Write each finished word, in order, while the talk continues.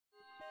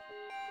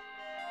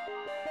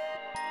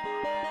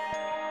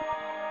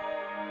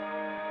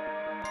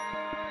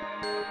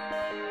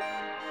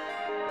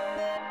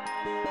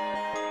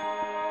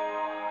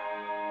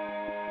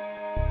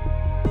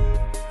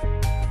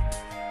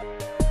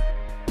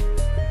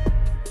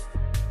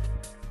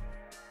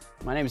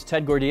My name is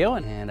Ted Gordillo,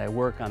 and I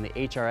work on the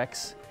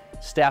HRX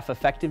staff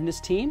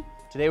effectiveness team.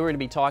 Today we're going to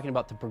be talking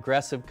about the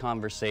progressive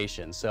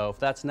conversation. So if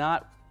that's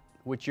not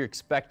what you're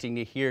expecting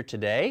to hear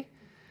today,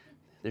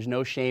 there's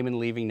no shame in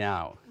leaving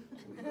now.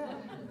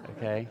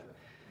 Okay?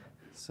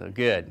 So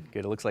good.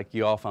 It looks like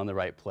you all found the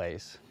right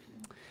place.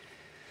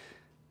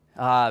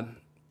 To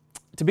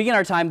begin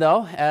our time,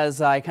 though,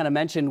 as I kind of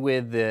mentioned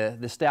with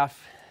the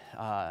staff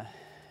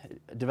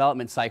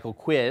development cycle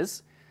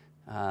quiz,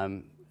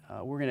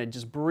 we're going to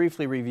just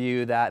briefly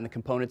review that and the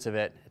components of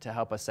it to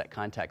help us set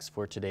context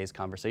for today's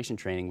conversation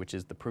training, which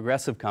is the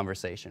progressive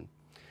conversation.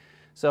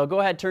 So go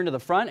ahead, turn to the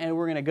front, and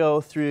we're going to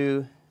go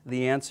through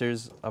the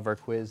answers of our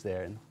quiz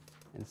there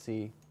and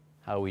see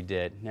how we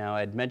did. Now,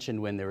 I'd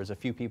mentioned when there was a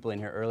few people in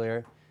here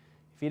earlier,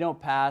 if you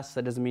don't pass,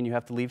 that doesn't mean you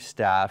have to leave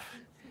staff.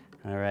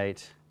 All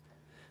right.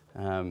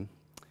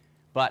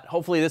 But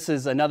hopefully this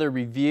is another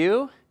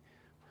review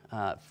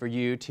for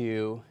you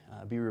to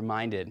be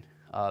reminded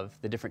of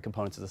the different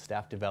components of the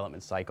staff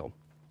development cycle.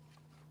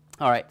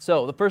 All right,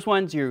 so the first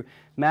one's you're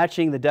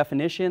matching the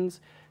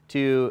definitions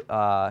to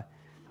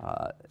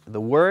the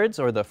words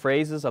or the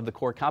phrases of the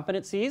core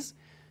competencies.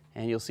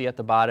 And you'll see at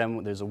the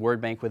bottom there's a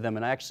word bank with them,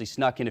 and I actually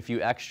snuck in a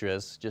few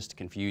extras just to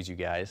confuse you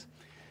guys.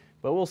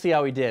 But we'll see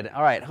how we did.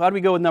 All right, how do we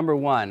go with number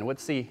one?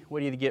 Let's see, what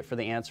do you get for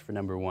the answer for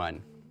number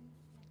one?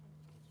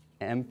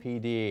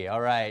 MPD,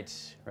 all right,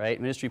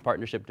 Ministry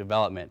Partnership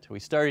Development. We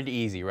started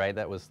easy, right?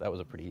 That was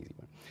a pretty easy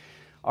one.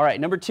 All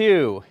right, number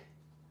two,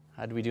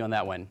 how did we do on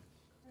that one?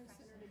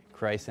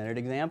 Christ-centered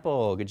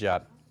example, good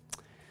job.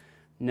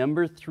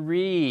 Number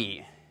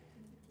three,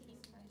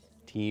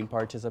 team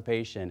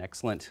participation,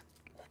 excellent.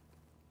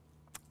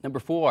 Number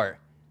four,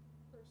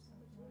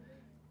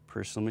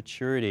 personal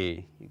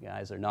maturity. You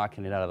guys are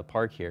knocking it out of the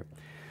park here.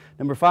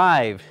 Number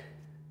five,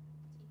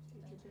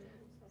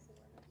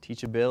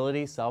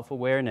 teachability,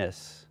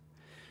 self-awareness.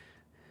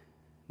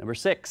 Number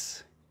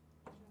six,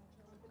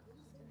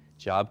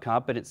 job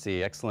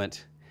competency,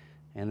 excellent.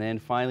 And then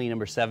finally,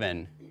 number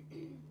seven,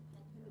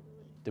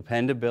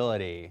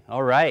 dependability.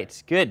 All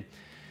right, good.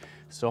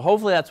 So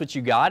hopefully that's what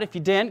you got. If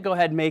you didn't, go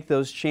ahead and make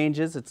those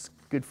changes. It's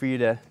good for you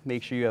to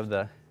make sure you have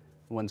the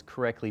ones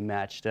correctly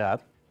matched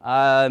up.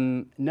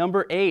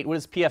 Number eight, what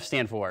does PF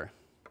stand for?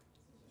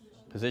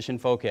 Position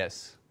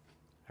focus.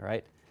 All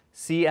right.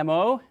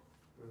 CMO?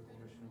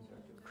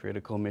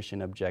 Critical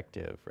mission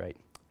objective, right.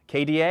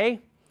 KDA?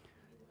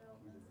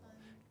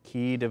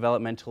 Key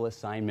developmental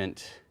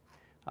assignment.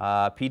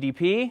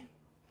 PDP?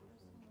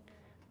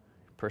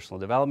 Personal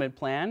development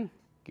plan.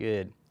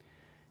 Good.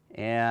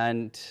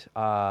 And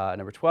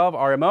number 12,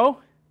 RMO?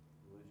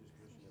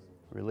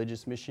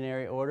 Religious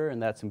missionary order,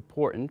 and that's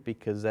important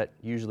because that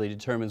usually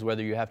determines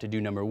whether you have to do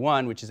number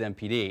one, which is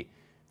MPD,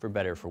 for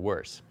better or for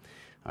worse.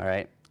 All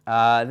right.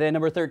 Then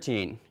number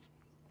 13,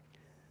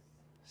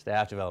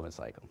 staff development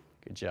cycle.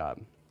 Good job.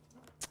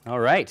 All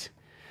right.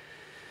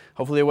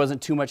 Hopefully there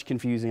wasn't too much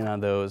confusing on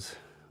those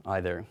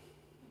either.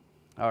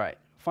 All right.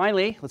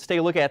 Finally, let's take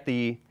a look at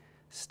the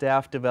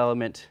staff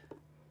development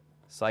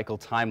cycle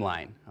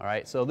timeline. All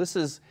right. So this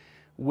is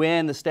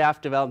when the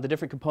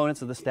different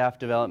components of the staff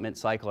development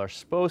cycle are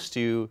supposed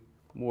to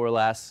more or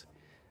less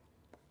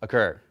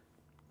occur.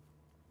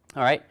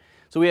 All right.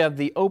 So we have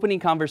the opening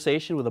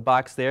conversation with a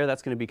box there.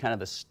 That's going to be kind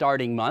of the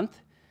starting month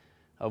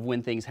of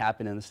when things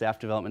happen in the staff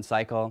development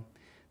cycle.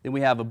 Then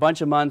we have a bunch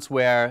of months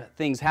where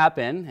things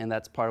happen, and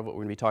that's part of what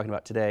we're going to be talking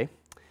about today.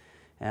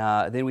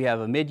 Then we have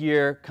a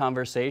mid-year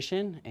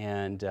conversation,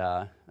 and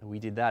we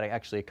did that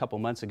actually a couple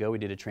months ago. We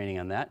did a training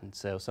on that, and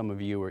so some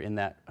of you were in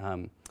that.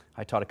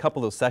 I taught a couple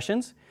of those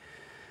sessions.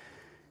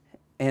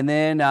 And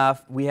then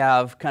we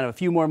have kind of a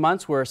few more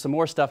months where some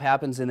more stuff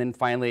happens, and then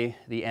finally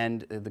the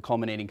end, the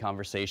culminating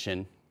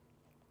conversation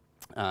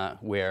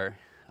where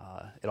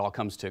it all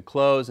comes to a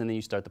close, and then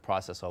you start the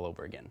process all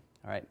over again.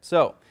 All right,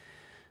 so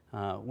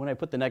when I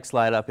put the next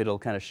slide up, it'll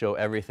kind of show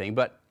everything.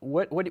 But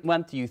what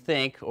month do you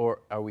think,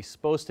 or are we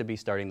supposed to be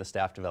starting the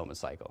staff development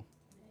cycle?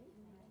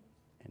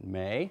 In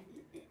May?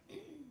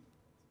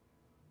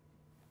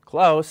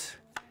 Close.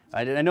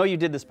 I know you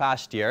did this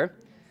past year,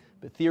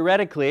 but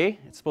theoretically,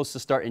 it's supposed to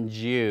start in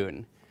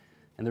June.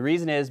 And the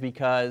reason is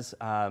because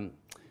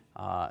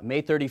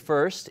May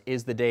 31st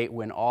is the date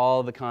when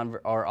all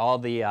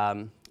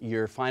the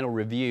your final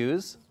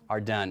reviews are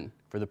done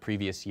for the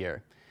previous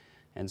year.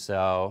 And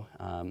so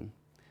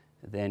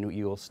then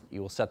you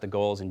will set the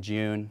goals in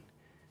June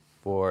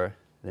for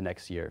the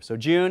next year. So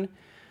June,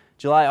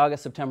 July,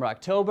 August, September,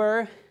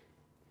 October.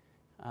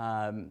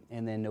 And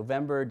then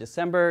November,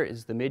 December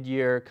is the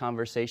mid-year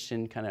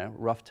conversation, kind of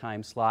rough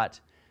time slot.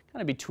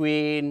 Kind of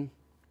between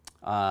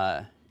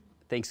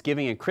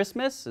Thanksgiving and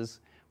Christmas is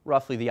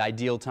roughly the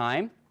ideal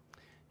time.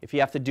 If you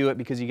have to do it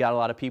because you got a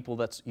lot of people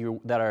that you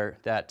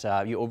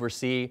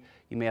oversee,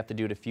 you may have to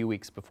do it a few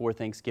weeks before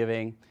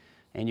Thanksgiving,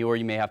 or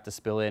you may have to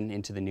spill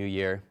into the new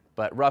year.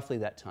 But roughly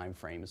that time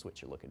frame is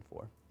what you're looking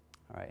for.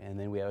 All right, and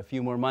then we have a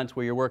few more months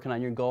where you're working on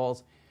your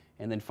goals,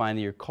 and then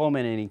finally your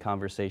culminating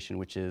conversation,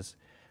 which is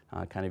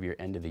kind of your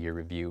end of the year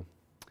review.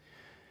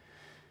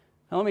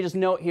 Now let me just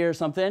note here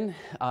something,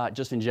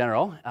 just in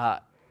general.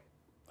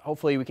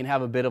 Hopefully we can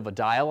have a bit of a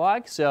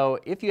dialogue. So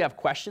if you have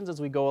questions as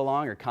we go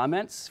along or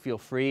comments, feel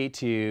free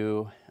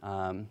to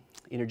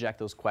interject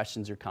those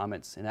questions or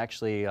comments. And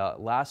actually,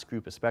 last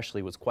group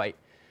especially was quite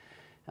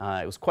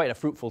a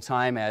fruitful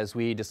time as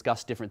we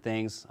discussed different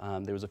things.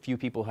 There was a few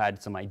people who had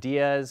some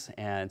ideas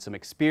and some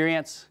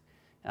experience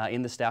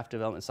in the staff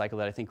development cycle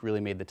that I think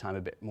really made the time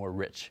a bit more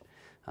rich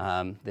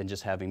than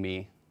just having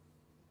me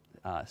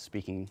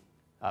speaking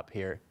up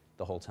here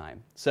the whole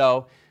time.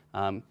 So,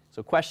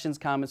 so questions,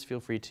 comments, feel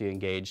free to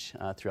engage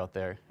throughout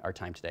our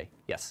time today.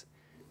 Yes?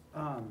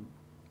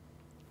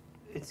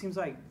 It seems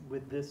like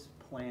with this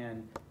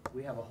plan,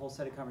 we have a whole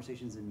set of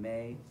conversations in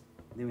May,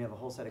 and then we have a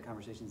whole set of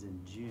conversations in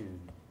June.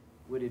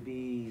 Would it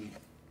be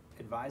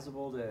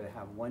advisable to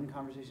have one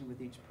conversation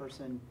with each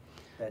person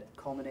that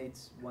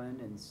culminates one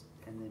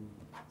and then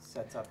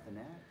sets up the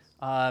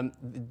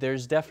next?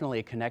 There's definitely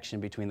a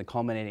connection between the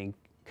culminating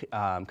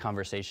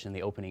conversation and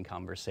the opening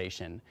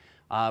conversation.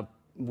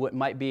 What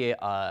might be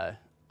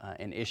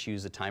an issue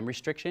is a time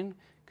restriction,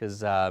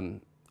 because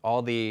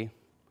all the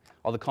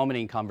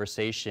culminating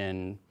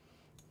conversation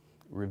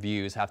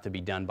reviews have to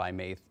be done by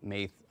May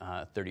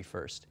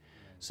 31st.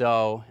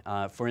 So,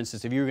 for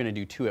instance, if you were going to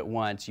do two at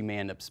once, you may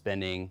end up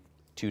spending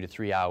 2 to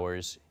 3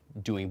 hours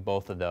doing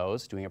both of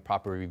those, doing a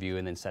proper review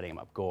and then setting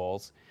up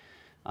goals,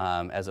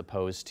 as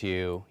opposed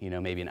to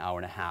maybe an hour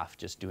and a half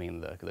just doing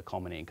the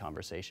culminating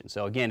conversation.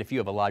 So again, if you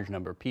have a large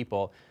number of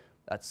people,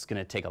 that's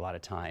going to take a lot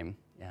of time,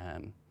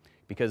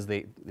 because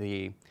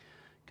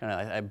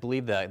I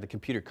believe the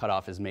computer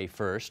cutoff is May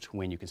 1st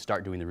when you can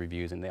start doing the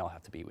reviews, and they all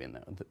have to be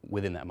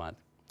within that month.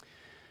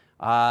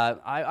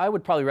 I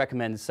would probably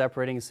recommend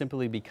separating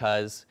simply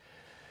because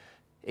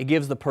it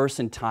gives the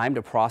person time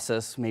to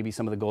process maybe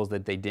some of the goals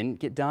that they didn't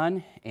get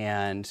done,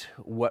 and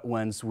what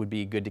ones would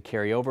be good to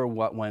carry over,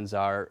 what ones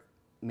are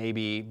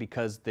maybe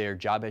because their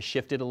job has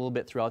shifted a little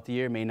bit throughout the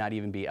year, may not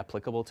even be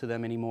applicable to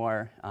them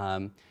anymore.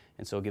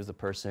 And so it gives the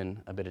person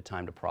a bit of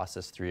time to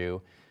process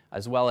through,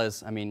 as well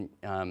as,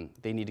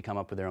 they need to come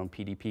up with their own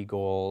PDP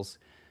goals.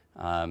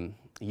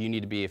 You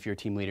need to be, if you're a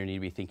team leader, need to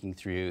be thinking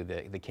through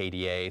the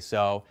KDA.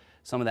 So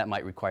some of that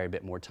might require a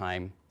bit more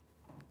time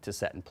to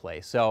set in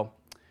place. So,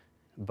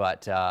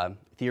 but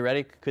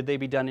theoretically, could they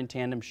be done in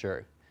tandem?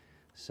 Sure.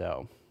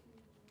 So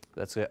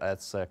that's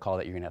a call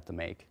that you're going to have to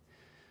make.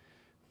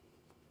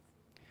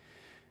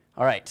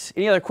 All right,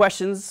 any other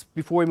questions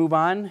before we move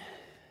on?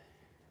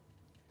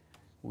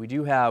 We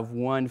do have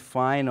one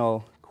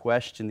final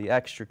question, the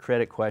extra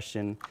credit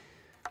question,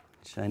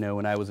 which I know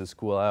when I was in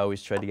school, I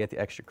always tried to get the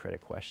extra credit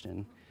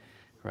question,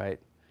 right?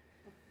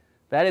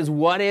 That is,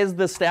 what is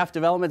the staff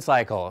development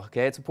cycle?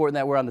 Okay, it's important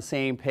that we're on the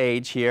same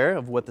page here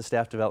of what the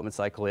staff development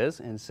cycle is.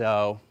 And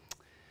so,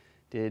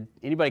 did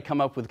anybody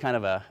come up with kind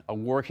of a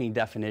working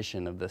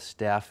definition of the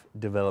staff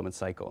development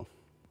cycle?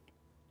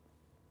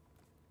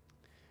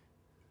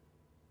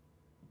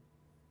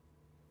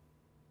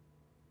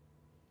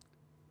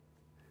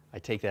 I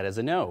take that as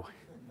a no.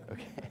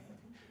 Okay.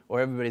 Or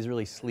everybody's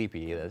really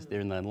sleepy. They're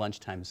in the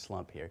lunchtime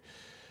slump here.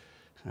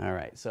 All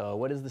right, so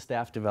what is the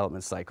staff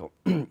development cycle?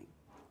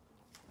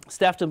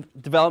 Staff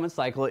development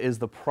cycle is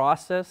the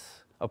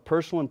process of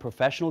personal and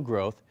professional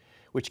growth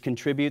which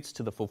contributes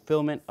to the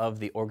fulfillment of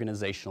the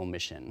organizational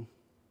mission.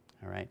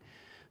 All right,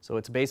 so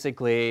it's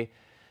basically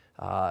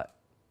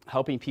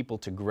helping people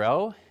to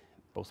grow,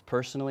 both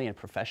personally and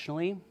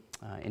professionally,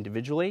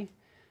 individually,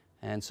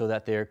 and so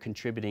that they're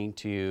contributing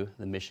to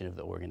the mission of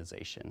the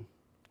organization.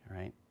 All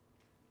right.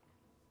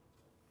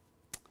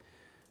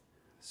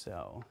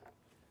 So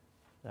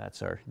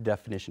that's our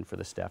definition for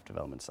the staff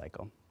development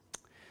cycle.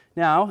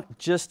 Now,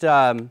 just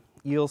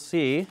you'll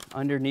see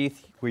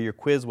underneath where your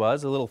quiz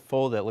was a little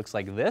folder that looks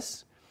like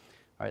this.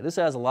 All right, this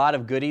has a lot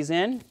of goodies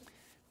in.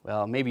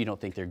 Well, maybe you don't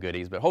think they're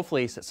goodies, but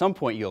hopefully at some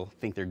point you'll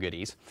think they're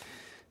goodies.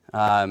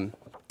 And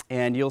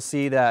you'll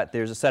see that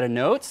there's a set of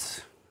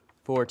notes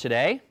for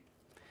today.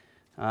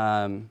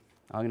 I'm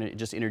going to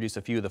just introduce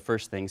a few of the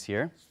first things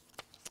here.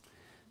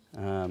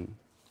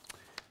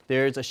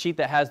 There's a sheet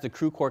that has the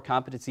crew core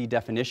competency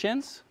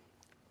definitions.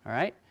 All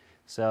right,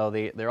 so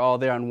they're all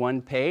there on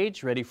one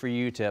page, ready for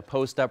you to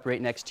post up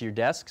right next to your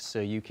desk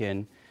so you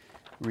can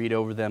read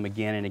over them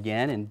again and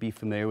again and be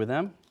familiar with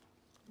them.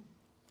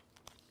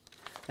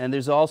 And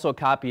there's also a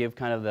copy of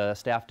kind of the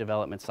staff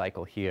development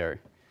cycle here.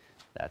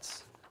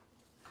 That's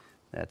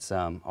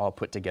all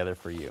put together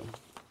for you.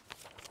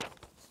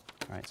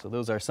 All right, so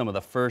those are some of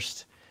the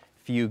first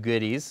few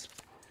goodies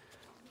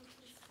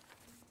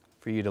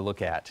for you to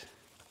look at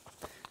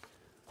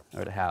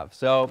or to have.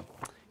 So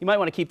you might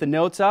want to keep the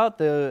notes out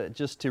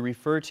just to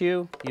refer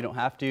to. You don't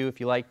have to. If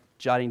you like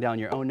jotting down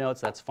your own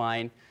notes, that's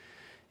fine.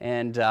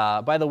 And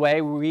by the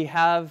way, we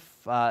have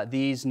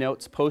these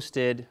notes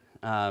posted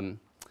on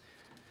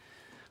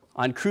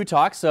Crew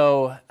Talk.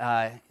 So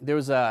there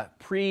was a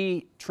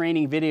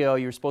pre-training video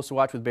you were supposed to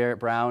watch with Barrett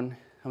Brown.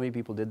 How many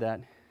people did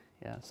that?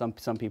 Yeah,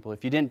 some people.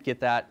 If you didn't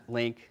get that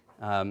link,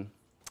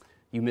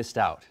 you missed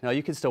out. No,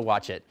 you can still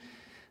watch it.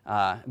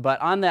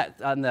 But on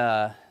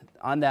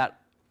that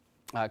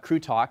crew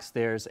talks,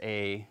 there's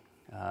a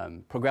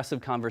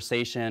progressive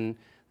conversation.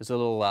 There's a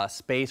little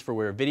space for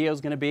where video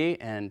is going to be,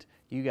 and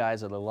you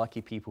guys are the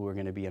lucky people who are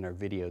going to be in our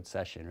videoed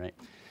session, right?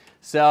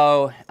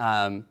 So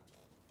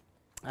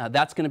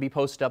that's going to be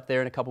posted up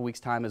there in a couple weeks'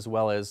 time, as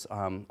well as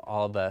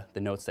all the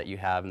notes that you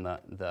have and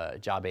the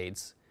job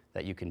aids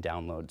that you can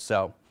download.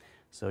 So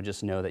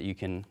just know that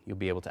you'll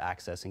be able to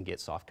access and get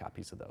soft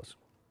copies of those.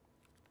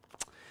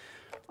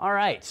 All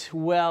right.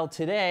 Well,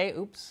 today,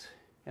 oops.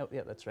 Oh,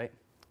 yeah, that's right.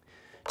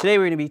 Today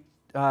we're going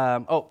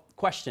to be,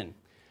 question.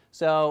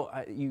 So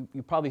you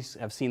probably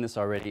have seen this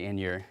already in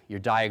your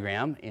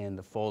diagram in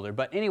the folder.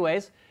 But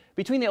anyways,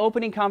 between the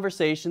opening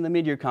conversation, the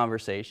mid-year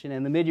conversation,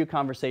 and the mid-year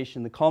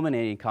conversation, the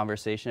culminating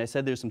conversation, I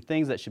said there's some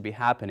things that should be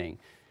happening.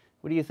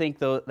 What do you think,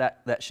 though,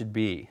 that should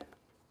be?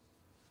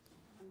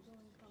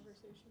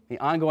 The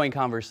ongoing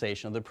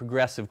conversation, or the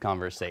progressive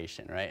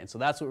conversation, right? And so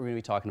that's what we're going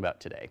to be talking about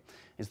today,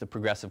 is the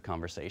progressive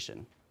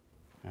conversation.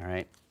 All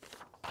right?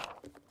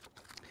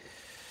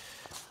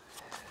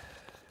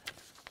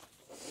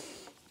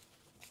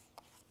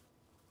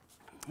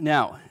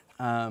 Now,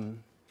 the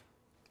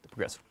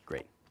progressive,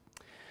 great.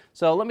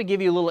 So let me give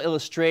you a little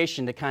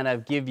illustration to kind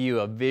of give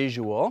you a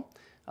visual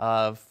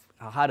of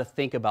how to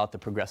think about the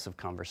progressive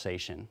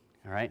conversation,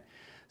 all right?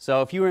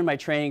 So if you were in my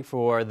training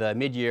for the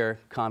mid-year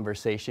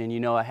conversation,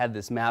 you know I had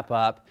this map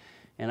up,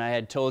 and I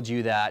had told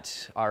you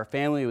that our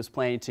family was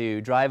planning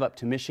to drive up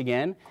to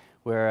Michigan,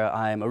 where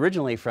I'm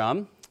originally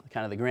from,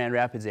 kind of the Grand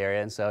Rapids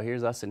area, and so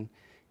here's us in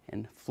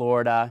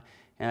Florida,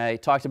 and I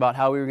talked about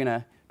how we were going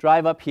to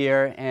drive up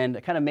here, and I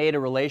kind of made a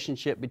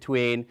relationship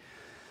between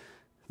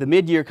the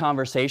mid-year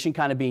conversation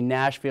kind of being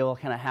Nashville,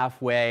 kind of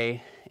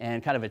halfway,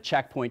 and kind of a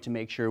checkpoint to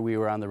make sure we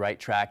were on the right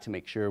track, to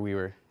make sure we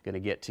were going to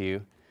get to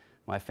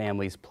my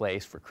family's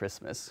place for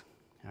Christmas.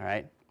 All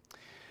right?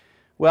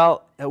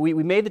 Well, we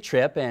made the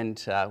trip,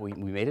 and we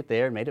made it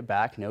there, made it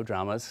back, no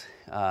dramas.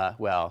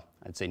 Well,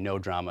 I'd say no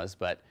dramas,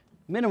 but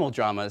minimal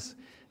dramas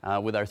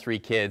with our 3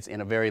 kids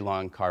in a very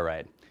long car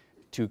ride,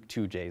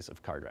 two days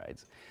of car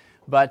rides.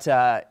 But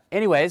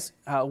anyways,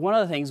 one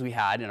of the things we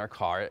had in our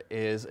car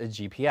is a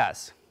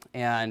GPS.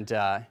 And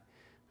the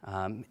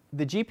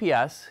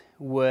GPS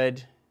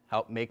would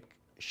help make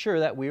sure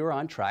that we were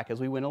on track as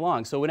we went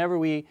along. So whenever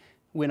we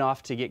went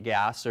off to get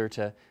gas or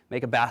to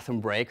make a bathroom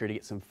break or to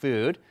get some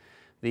food,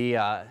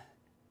 the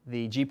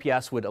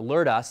GPS would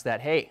alert us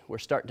that, hey, we're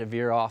starting to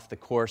veer off the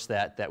course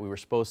that we were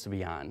supposed to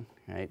be on,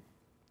 right?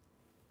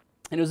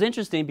 And it was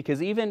interesting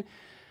because even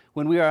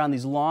when we were on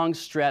these long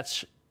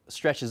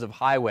stretches of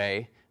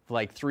highway,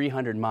 like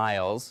 300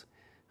 miles,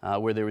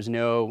 where there was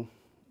no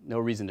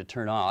reason to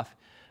turn off,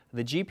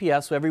 the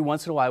GPS every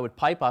once in a while would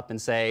pipe up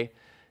and say,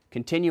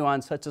 continue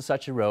on such and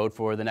such a road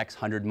for the next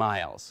 100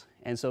 miles.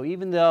 And so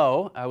even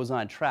though I was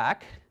on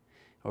track,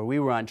 or we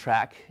were on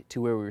track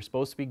to where we were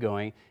supposed to be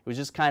going, it was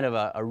just kind of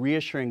a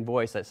reassuring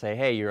voice that say,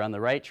 hey, you're on the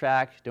right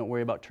track, don't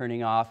worry about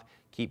turning off,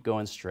 keep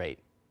going straight.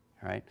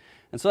 All right?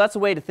 And so that's a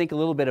way to think a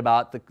little bit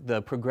about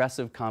the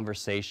progressive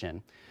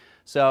conversation.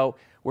 So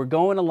we're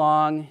going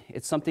along,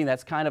 it's something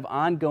that's kind of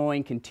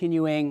ongoing,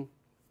 continuing.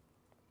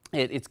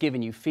 It's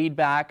giving you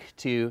feedback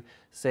to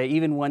say,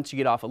 even once you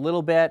get off a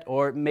little bit,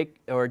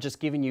 or just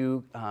giving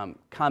you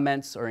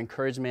comments or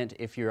encouragement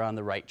if you're on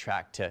the right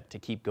track to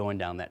keep going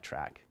down that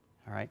track.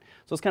 All right?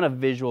 So it's kind of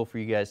visual for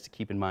you guys to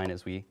keep in mind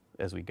as we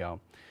go.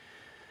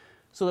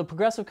 So the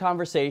progressive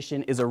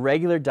conversation is a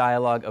regular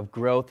dialogue of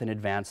growth and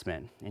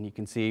advancement. And you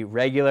can see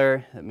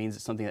regular, that means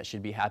it's something that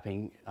should be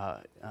happening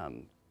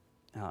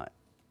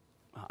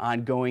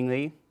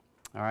ongoingly.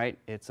 All right?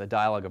 It's a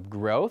dialogue of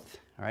growth.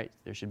 All right?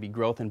 There should be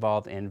growth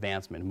involved and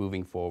advancement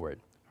moving forward.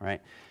 All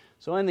right?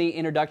 So in the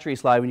introductory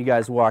slide, when you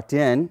guys walked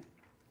in,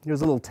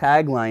 there's a little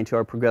tagline to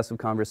our progressive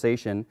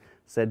conversation,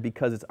 said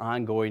because it's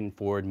ongoing and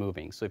forward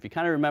moving. So if you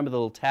kind of remember the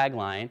little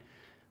tagline,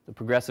 the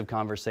progressive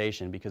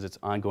conversation, because it's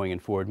ongoing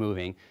and forward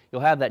moving,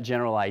 you'll have that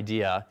general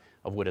idea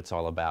of what it's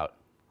all about.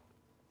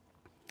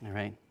 All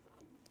right?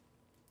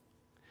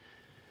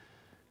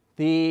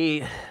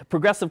 The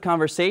progressive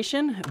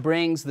conversation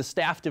brings the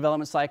staff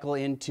development cycle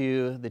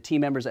into the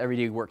team members'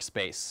 everyday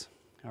workspace.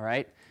 All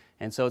right?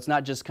 And so it's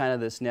not just kind of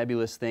this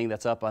nebulous thing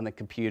that's up on the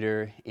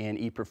computer in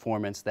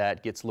ePerformance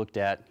that gets looked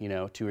at,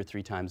 2 or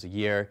 3 times a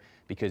year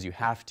because you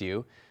have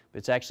to. But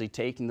it's actually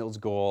taking those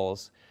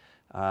goals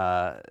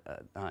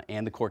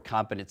and the core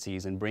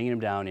competencies and bringing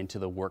them down into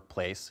the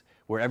workplace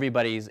where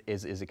everybody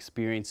is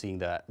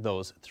experiencing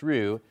those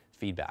through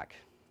feedback.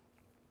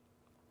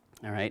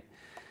 All right?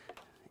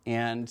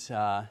 And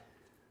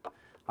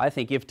I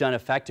think if done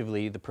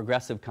effectively, the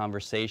progressive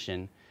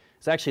conversation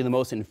is actually the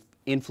most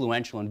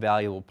influential and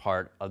valuable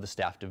part of the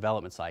staff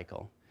development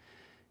cycle.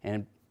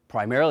 And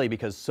primarily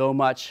because so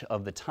much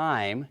of the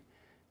time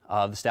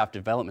of the staff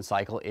development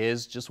cycle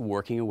is just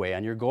working away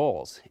on your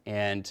goals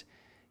and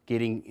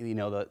getting,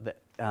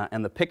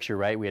 and the picture,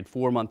 right? We had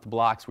 4-month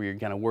blocks where you're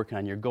kind of working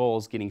on your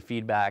goals, getting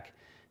feedback,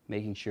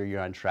 making sure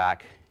you're on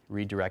track,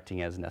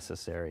 redirecting as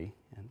necessary.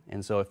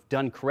 And so if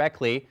done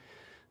correctly,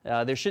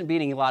 there shouldn't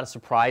be a lot of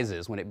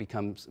surprises when it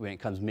comes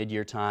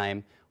mid-year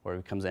time or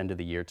it becomes end of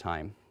the year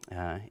time.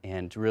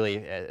 And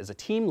really, as a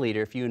team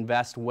leader, if you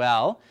invest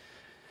well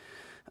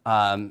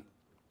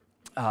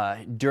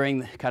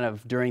during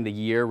the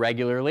year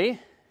regularly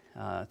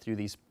through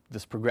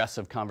this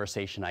progressive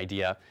conversation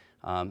idea,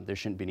 there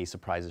shouldn't be any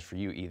surprises for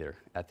you either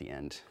at the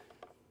end.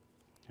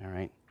 All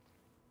right.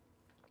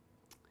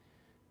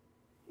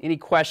 Any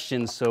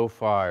questions so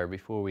far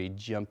before we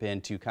jump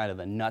into kind of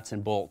the nuts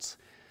and bolts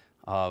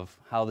of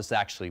how this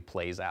actually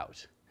plays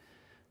out?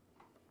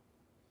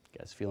 You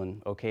guys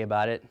feeling okay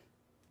about it?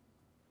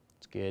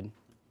 It's good.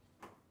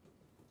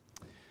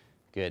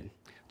 Good.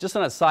 Just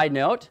on a side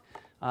note,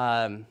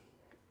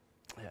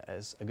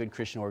 as a good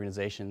Christian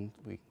organization,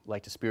 we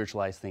like to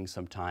spiritualize things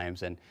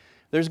sometimes, and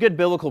there's good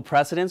biblical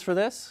precedence for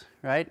this,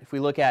 right? If we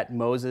look at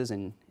Moses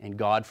and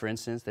God, for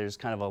instance, there's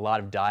kind of a lot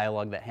of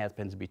dialogue that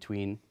happens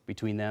between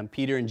them.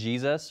 Peter and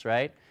Jesus,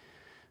 right?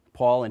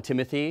 Paul and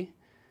Timothy,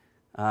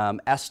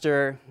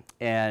 Esther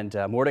and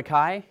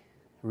Mordecai,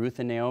 Ruth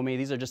and Naomi.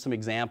 These are just some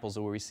examples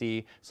of where we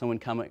see someone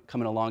coming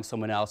along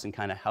someone else and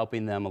kind of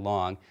helping them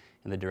along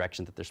in the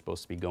direction that they're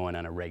supposed to be going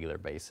on a regular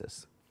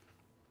basis.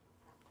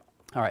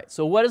 All right,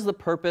 so what is the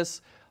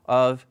purpose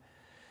of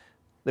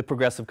the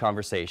progressive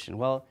conversation?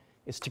 Well,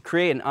 it's to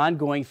create an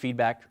ongoing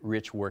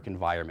feedback-rich work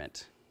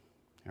environment.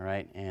 All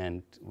right,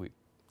 and we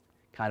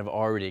kind of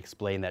already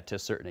explained that to a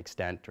certain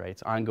extent, right?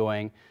 It's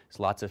ongoing, there's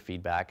lots of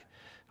feedback,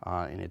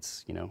 and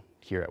it's,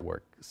 here at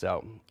work.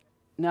 So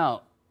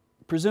now,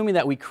 presuming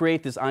that we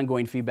create this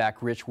ongoing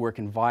feedback-rich work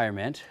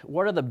environment,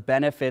 what are the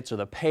benefits or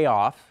the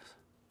payoff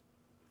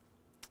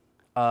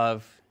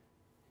of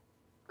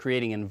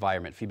creating an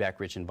environment,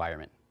 feedback-rich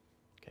environment?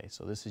 Okay,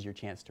 so this is your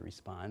chance to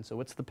respond. So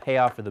what's the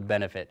payoff or the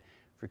benefit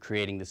for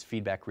creating this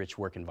feedback-rich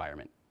work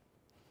environment?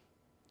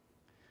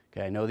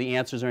 Okay, I know the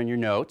answers are in your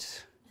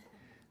notes,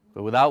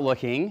 but without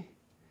looking,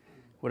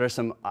 what are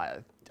some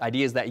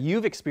ideas that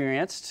you've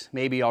experienced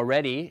maybe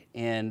already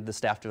in the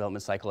staff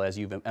development cycle as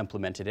you've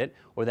implemented it,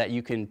 or that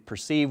you can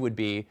perceive would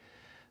be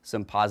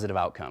some positive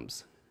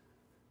outcomes?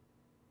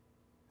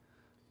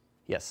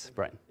 Yes,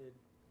 Brian.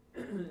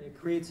 It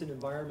creates an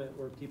environment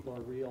where people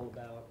are real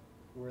about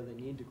where they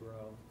need to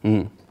grow,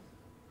 Mm-hmm.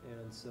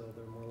 and so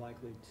they're more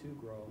likely to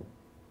grow.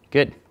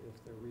 Good.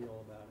 If they're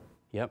real about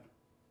it. Yep.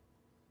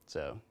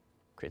 So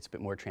creates a bit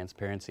more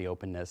transparency,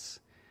 openness.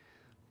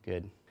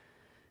 Good.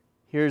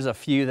 Here's a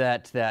few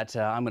that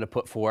I'm going to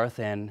put forth,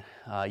 and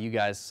you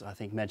guys, I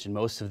think, mentioned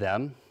most of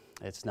them.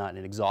 It's not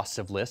an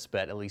exhaustive list,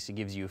 but at least it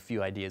gives you a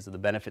few ideas of the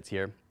benefits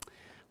here.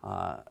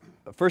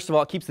 First of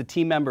all, it keeps the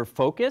team member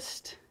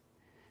focused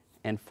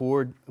and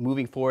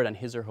moving forward on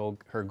his or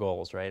her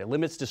goals, right? It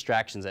limits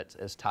distractions,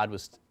 as Todd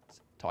was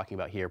talking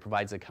about here,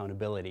 provides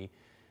accountability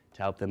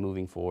to help them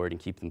moving forward and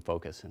keep them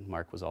focused, and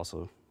Mark was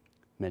also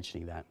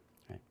mentioning that.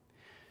 Right?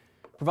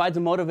 Provides a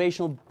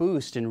motivational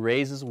boost and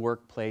raises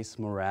workplace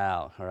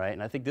morale, all right?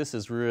 And I think this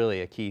is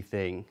really a key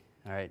thing,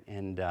 all right?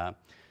 And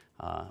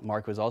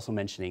Mark was also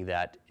mentioning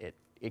that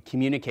it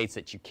communicates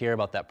that you care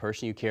about that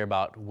person, you care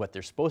about what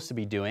they're supposed to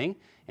be doing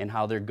and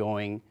how they're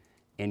going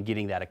and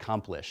getting that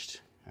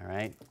accomplished, all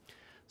right?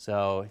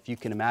 So if you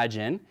can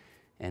imagine,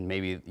 and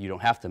maybe you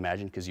don't have to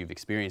imagine because you've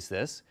experienced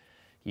this,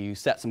 you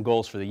set some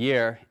goals for the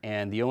year,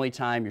 and the only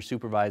time your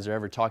supervisor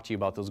ever talked to you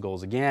about those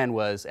goals again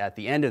was at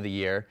the end of the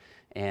year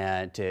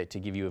and to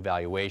give you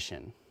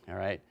evaluation, all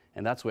right?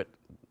 And that's what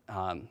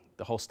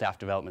the whole staff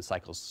development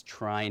cycle is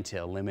trying to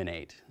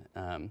eliminate,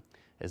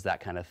 is that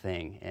kind of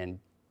thing. And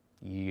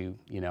you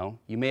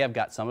may have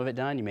got some of it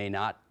done, you may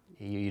not.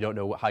 You don't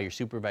know how your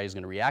supervisor is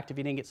going to react if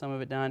you didn't get some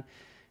of it done,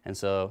 and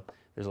so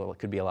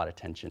could be a lot of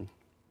tension.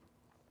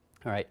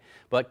 All right,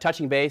 but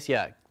touching base,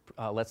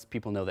 lets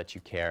people know that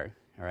you care,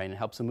 all right, and it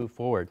helps them move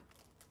forward.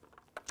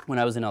 When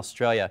I was in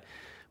Australia,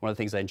 one of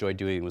the things I enjoyed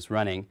doing was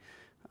running.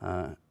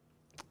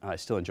 I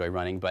still enjoy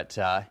running, but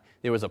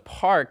there was a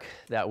park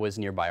that was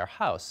nearby our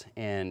house,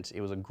 and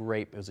it was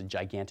a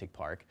gigantic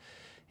park,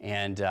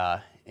 and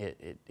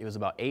it was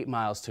about 8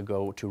 miles to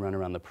go to run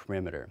around the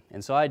perimeter.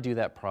 And so I do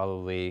that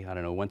probably, I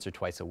don't know, once or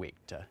twice a week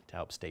to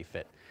help stay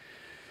fit.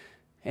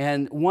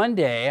 And one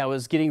day I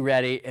was getting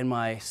ready, and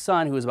my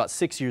son, who was about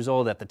 6 years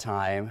old at the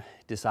time,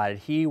 decided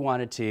he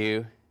wanted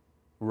to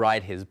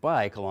ride his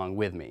bike along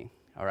with me.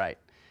 All right.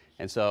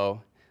 And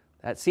so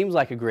that seems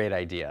like a great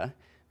idea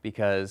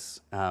because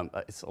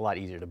it's a lot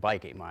easier to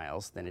bike 8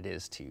 miles than it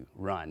is to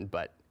run,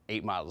 but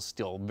 8 miles is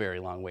still a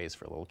very long ways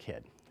for a little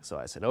kid. So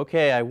I said,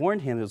 okay, I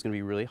warned him it was going to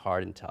be really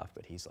hard and tough,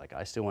 but he's like,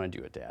 I still want to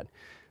do it, Dad.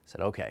 I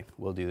said, okay,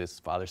 we'll do this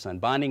father-son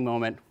bonding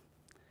moment.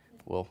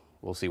 We'll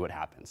see what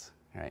happens.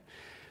 All right.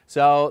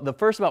 So the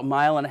first about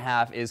mile and a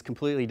half is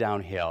completely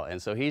downhill,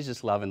 and so he's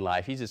just loving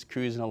life. He's just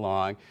cruising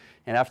along,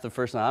 and after the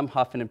first mile, I'm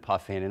huffing and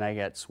puffing, and I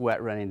got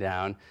sweat running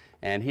down,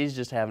 and he's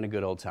just having a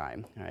good old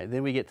time. All right,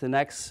 then we get to the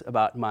next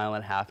about mile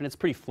and a half, and it's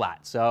pretty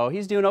flat, so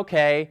he's doing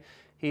okay.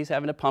 He's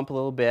having to pump a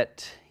little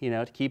bit,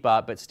 to keep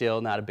up, but still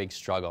not a big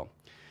struggle.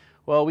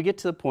 Well, we get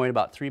to the point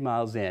about 3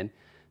 miles in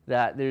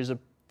that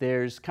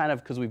there's kind of,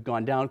 because we've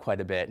gone down quite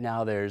a bit,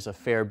 now there's a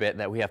fair bit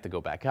that we have to go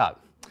back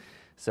up.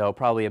 So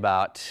probably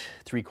about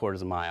 3/4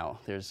 of a mile.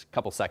 There's a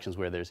couple sections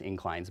where there's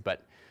inclines,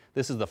 but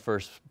this is the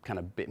first kind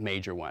of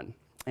major one.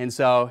 And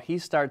so he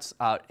starts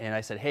out, and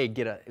I said, hey,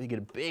 get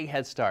a big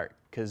head start,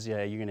 because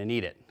you're going to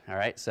need it. All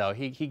right, so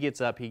he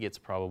gets up. He gets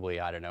probably,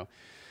 I don't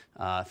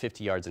know,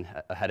 50 yards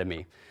ahead of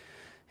me.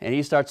 And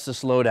he starts to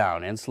slow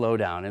down and slow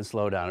down and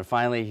slow down. And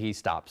finally, he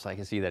stops. I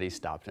can see that he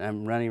stopped. And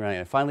I'm running.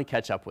 I finally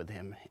catch up with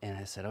him. And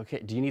I said, okay,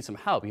 do you need some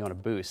help? You want a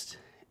boost?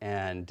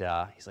 And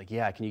he's like,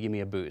 yeah, can you give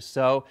me a boost?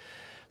 So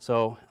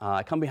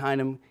I come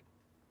behind him,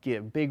 get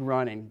a big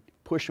run, and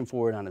push him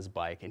forward on his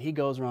bike. And he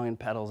goes around and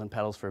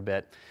pedals for a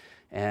bit.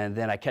 And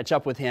then I catch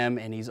up with him,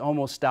 and he's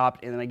almost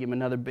stopped. And then I give him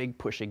another big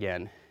push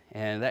again.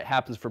 And that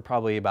happens for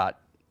probably about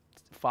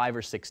 5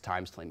 or 6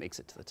 times till he makes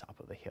it to the top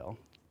of the hill.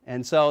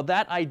 And so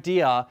that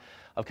idea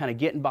of kind of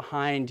getting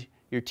behind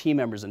your team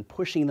members and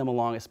pushing them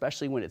along,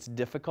 especially when it's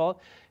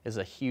difficult, is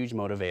a huge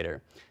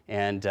motivator.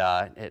 And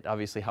it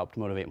obviously helped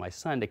motivate my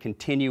son to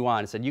continue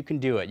on. He said, you can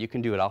do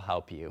it, I'll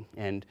help you.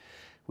 And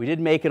we did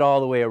make it all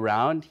the way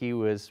around. He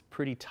was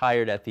pretty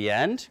tired at the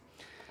end,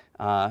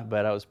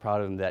 but I was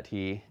proud of him that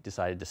he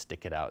decided to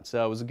stick it out.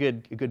 So it was a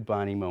good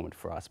bonding moment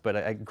for us, but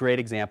a great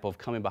example of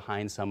coming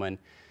behind someone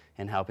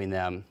and helping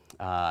them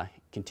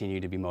continue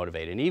to be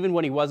motivated. And even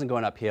when he wasn't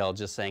going uphill,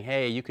 just saying,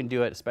 hey, you can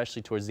do it,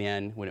 especially towards the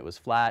end when it was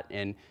flat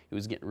and he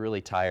was getting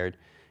really tired.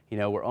 You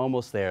know, we're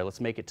almost there.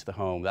 Let's make it to the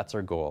home. That's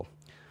our goal.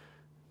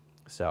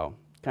 So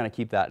kind of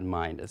keep that in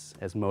mind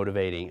as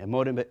motivating, a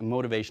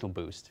motivational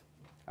boost.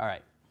 All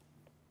right.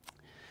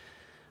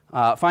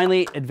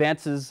 Finally,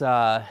 advances,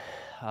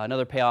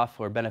 another payoff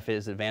or benefit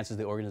is advances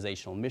the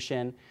organizational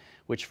mission,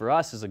 which for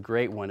us is a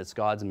great one. It's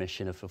God's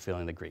mission of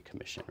fulfilling the Great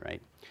Commission,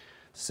 right?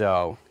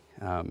 So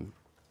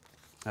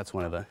that's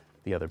one of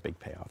the other big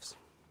payoffs.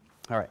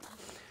 All right.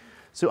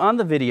 So on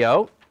the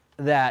video,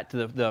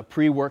 the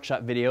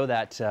pre-workshop video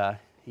that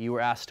you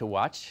were asked to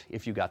watch,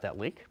 if you got that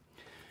link,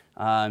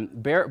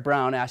 Barrett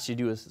Brown asked you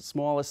to do a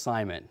small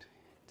assignment.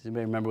 Does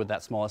anybody remember what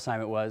that small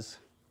assignment was?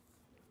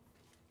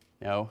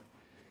 No?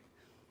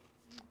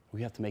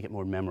 We have to make it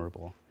more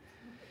memorable.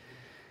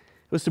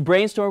 It was to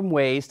brainstorm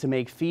ways to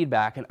make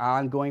feedback an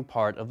ongoing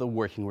part of the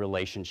working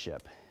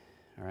relationship.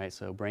 All right,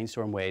 so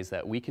brainstorm ways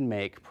that we can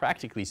make,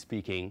 practically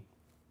speaking,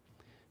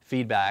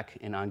 feedback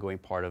an ongoing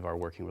part of our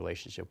working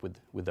relationship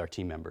with our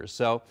team members.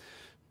 So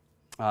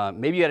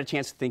maybe you had a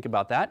chance to think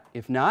about that.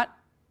 If not,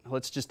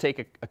 let's just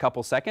take a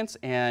couple seconds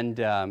and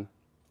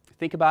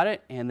think about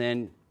it, and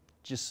then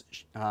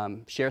just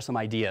share some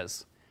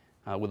ideas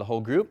with the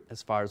whole group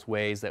as far as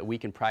ways that we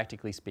can,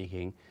 practically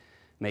speaking,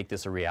 make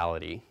this a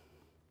reality.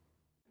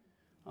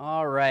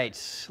 All right,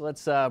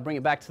 let's bring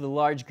it back to the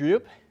large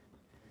group.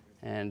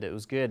 And it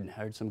was good.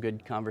 I heard some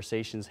good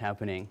conversations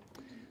happening.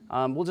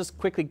 We'll just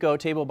quickly go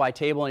table by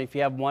table, and if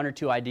you have 1 or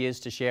 2 ideas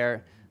to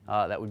share,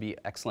 that would be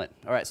excellent.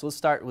 All right, so let's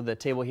start with the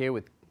table here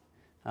with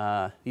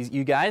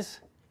you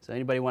guys. So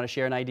anybody want to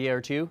share an idea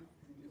or 2?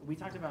 We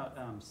talked about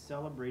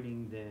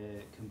celebrating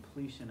the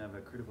completion of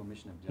a critical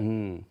mission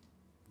objective.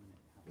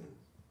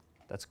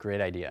 That's a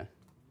great idea.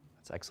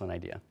 That's an excellent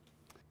idea.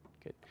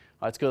 Good.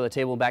 Let's go to the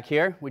table back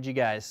here. Would you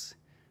guys,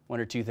 1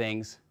 or 2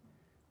 things?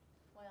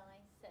 Well, I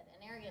said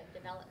an area of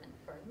development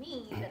for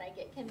me that I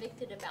get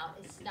convicted about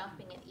is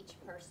stopping at each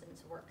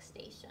person's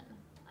workstation.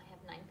 I have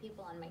 9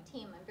 people on my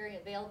team. I'm very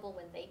available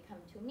when they come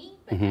to me,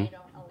 but I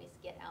don't always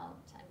get out.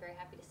 I'm very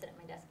happy to sit at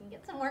my desk and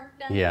get some work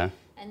done. Yeah.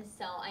 And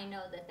so I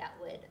know that that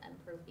would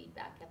improve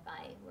feedback if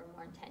I were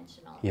more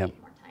intentional and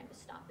take more time to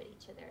stop at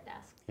each of their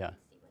desks and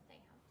see what they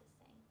have to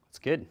say. That's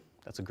good.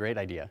 That's a great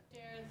idea.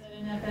 That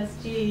in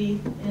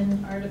FSG,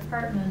 in our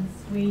departments,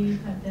 we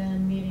have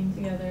been meeting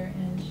together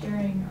and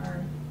sharing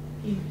our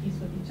PDPs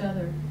with each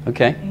other.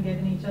 Okay. And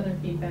giving each other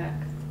feedback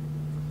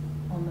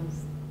on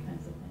those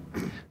kinds of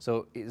things.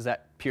 So is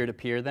that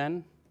peer-to-peer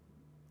then?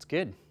 That's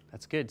good.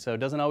 That's good. So it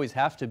doesn't always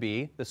have to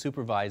be the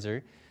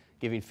supervisor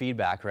giving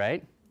feedback,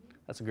 right?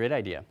 That's a great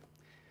idea.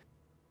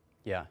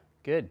 Yeah,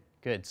 good,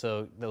 good.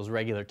 So those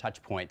regular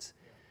touch points,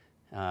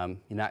 you're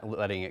not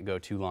letting it go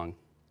too long.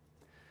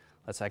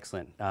 That's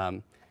excellent.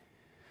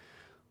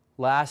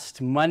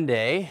 Last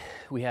Monday,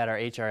 we had our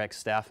HRX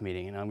staff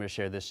meeting, and I'm going to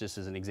share this just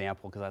as an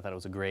example because I thought it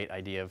was a great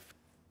idea of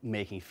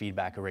making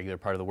feedback a regular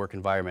part of the work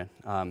environment.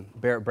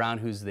 Barrett Brown,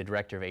 who's the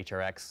director of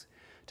HRX,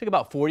 took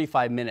about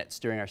 45 minutes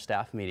during our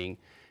staff meeting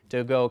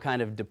to go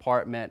kind of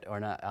department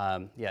or not,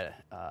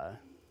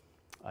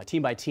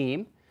 team by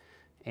team,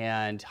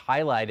 and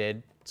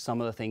highlighted some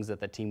of the things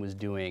that the team was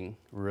doing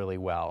really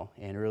well,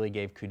 and really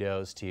gave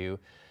kudos to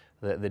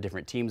the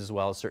different teams as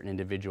well as certain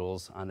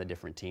individuals on the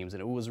different teams.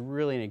 And it was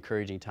really an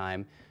encouraging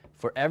time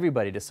for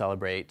everybody to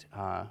celebrate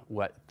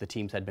what the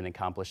teams had been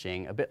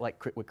accomplishing, a bit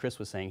like what Chris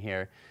was saying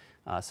here,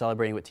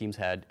 celebrating what teams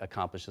had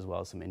accomplished as well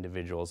as some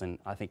individuals. And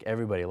I think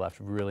everybody left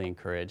really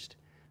encouraged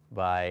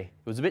by, it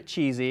was a bit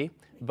cheesy,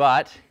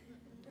 but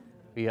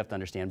you have to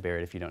understand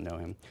Barrett if you don't know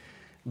him.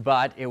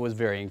 But it was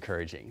very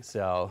encouraging.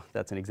 So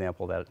that's an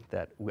example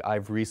that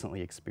I've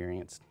recently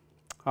experienced.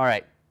 All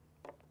right.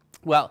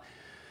 Well,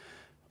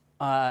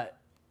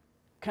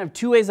 kind of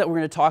two ways that we're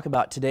going to talk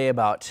about today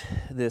about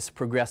this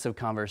progressive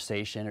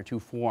conversation, or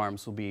two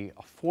forms, will be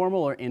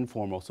formal or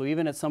informal. So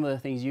even at some of the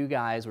things you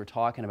guys were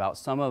talking about,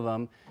 some of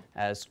them,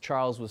 as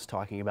Charles was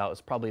talking about, was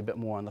probably a bit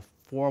more on the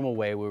formal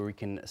way where we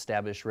can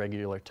establish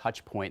regular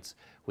touch points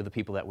with the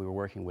people that we were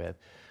working with.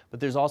 But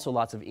there's also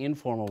lots of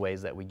informal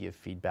ways that we give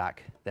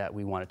feedback that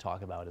we want to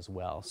talk about as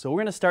well. So we're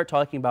going to start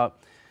talking about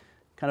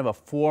kind of a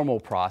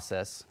formal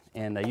process,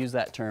 and I use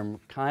that term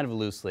kind of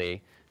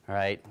loosely, all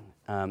right?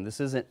 This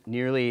isn't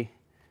nearly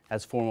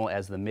as formal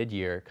as the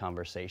mid-year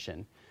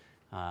conversation,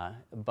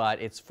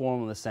 but it's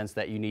formal in the sense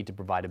that you need to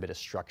provide a bit of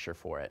structure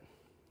for it,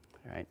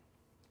 all right?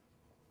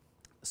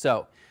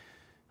 So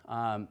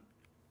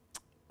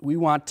we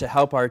want to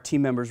help our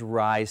team members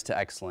rise to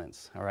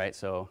excellence, all right?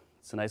 So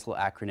it's a nice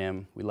little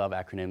acronym. We love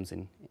acronyms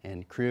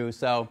in Crew.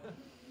 So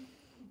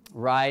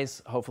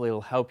RISE hopefully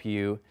will help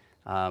you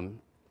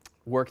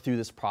work through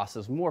this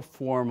process more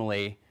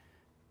formally,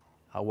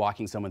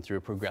 walking someone through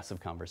a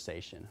progressive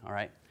conversation, all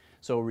right?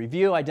 So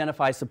review,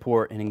 identify,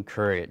 support, and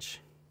encourage,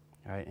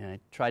 all right? And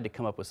I tried to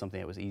come up with something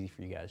that was easy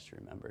for you guys to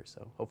remember,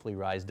 so hopefully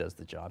RISE does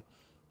the job.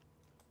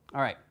 All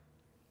right.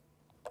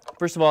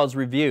 First of all is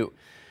review.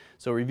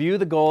 So review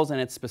the goals and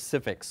its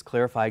specifics.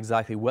 Clarify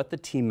exactly what the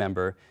team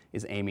member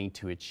is aiming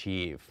to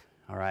achieve,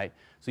 all right?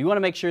 So you want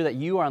to make sure that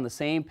you are on the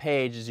same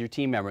page as your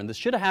team member, and this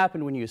should have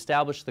happened when you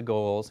established the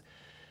goals,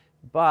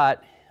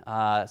 but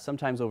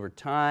sometimes over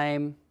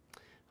time,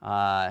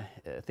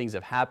 things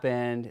have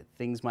happened,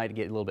 things might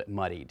get a little bit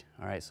muddied,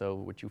 all right? So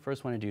what you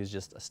first want to do is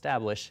just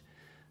establish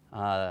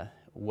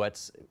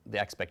what's the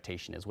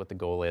expectation is, what the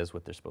goal is,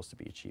 what they're supposed to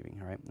be achieving,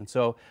 all right? And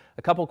so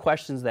a couple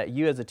questions that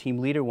you as a team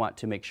leader want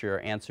to make sure are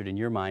answered in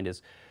your mind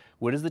is,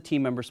 what is the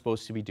team member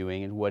supposed to be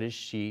doing, and what is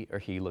she or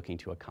he looking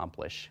to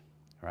accomplish,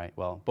 all right?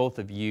 Well, both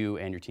of you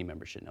and your team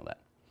members should know that,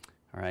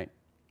 all right?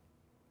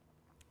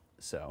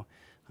 So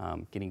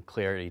getting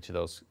clarity to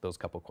those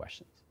couple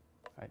questions,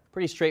 all right?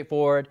 Pretty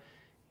straightforward.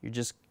 You're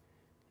just,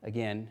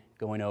 again,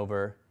 going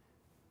over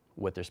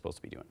what they're supposed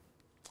to be doing,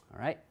 all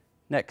right?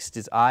 Next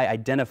is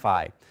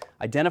identify.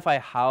 Identify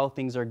how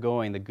things are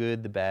going, the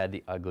good, the bad,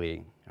 the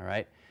ugly, all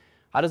right?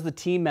 How does the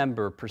team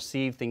member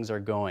perceive things are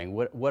going?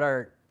 What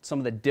are some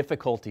of the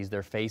difficulties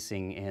they're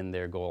facing in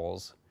their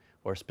goals,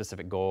 or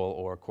specific goal,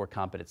 or core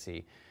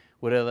competency?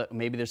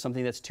 Maybe there's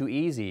something that's too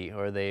easy,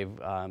 or they've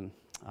found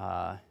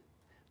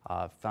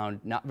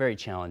not very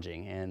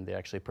challenging, and they're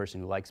actually a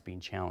person who likes being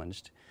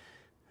challenged.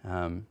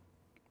 And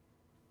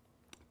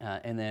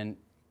then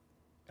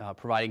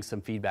providing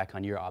some feedback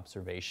on your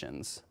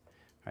observations.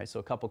 All right,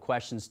 so a couple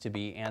questions to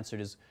be answered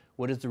is,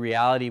 what is the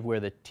reality of where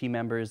the team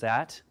member is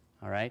at?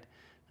 All right,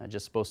 not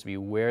just supposed to be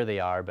where they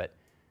are, but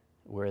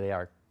where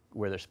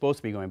they're supposed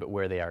to be going, but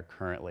where they are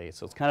currently.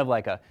 So it's kind of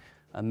like a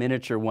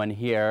miniature one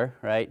here,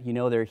 right? You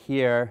know they're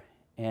here,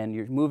 and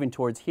you're moving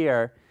towards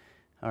here.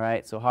 All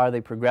right, so how are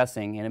they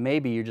progressing? And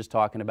maybe you're just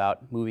talking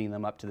about moving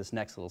them up to this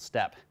next little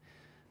step.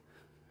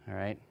 All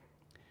right,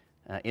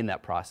 in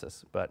that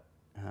process, but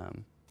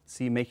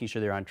making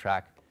sure they're on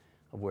track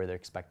of where they're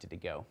expected to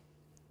go.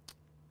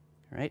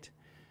 All right.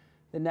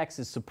 The next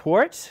is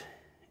support,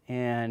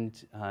 and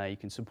you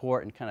can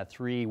support in kind of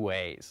three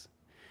ways.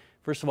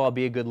 First of all,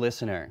 be a good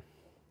listener.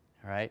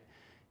 All right.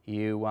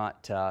 You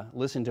want to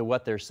listen to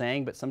what they're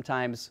saying, but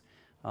sometimes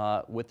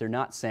what they're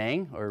not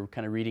saying, or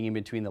kind of reading in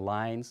between the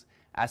lines,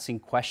 asking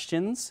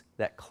questions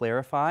that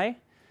clarify.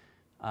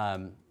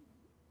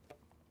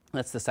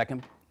 That's the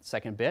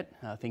second bit.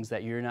 Things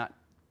that you're not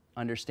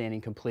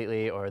understanding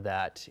completely, or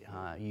that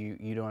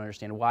you don't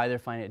understand why they're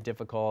finding it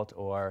difficult,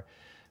 or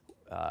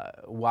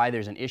why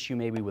there's an issue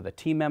maybe with a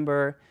team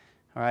member.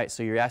 All right,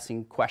 so you're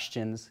asking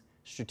questions,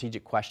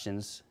 strategic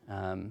questions,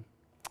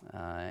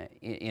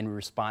 in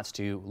response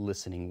to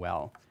listening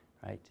well,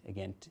 right?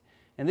 Again,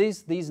 and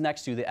these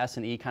next two, the S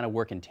and E, kind of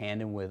work in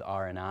tandem with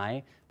R and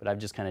I, but I've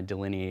just kind of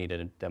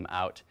delineated them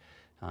out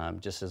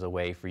just as a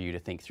way for you to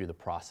think through the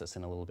process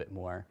in a little bit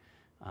more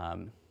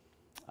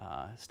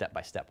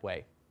step-by-step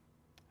way,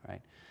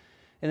 right?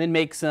 And then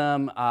make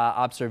some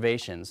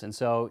observations. And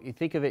so you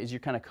think of it as you're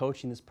kind of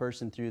coaching this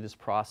person through this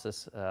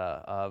process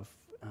of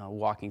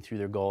walking through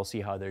their goals,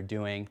 see how they're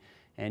doing,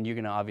 and you're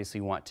going to obviously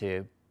want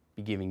to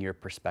be giving your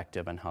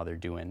perspective on how they're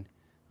doing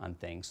on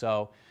things.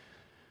 So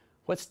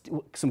what's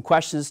some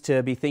questions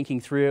to be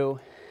thinking through?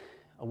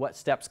 What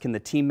steps can the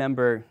team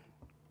member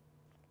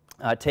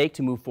take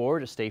to move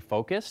forward, to stay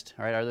focused?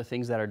 All right, are there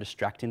things that are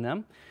distracting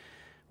them?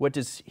 What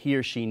does he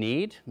or she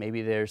need?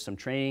 Maybe there's some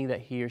training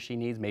that he or she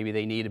needs. Maybe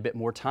they need a bit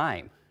more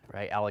time,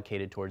 right,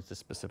 allocated towards this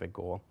specific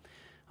goal.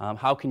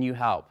 How can you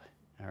help?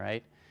 All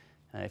right.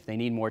 If they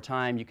need more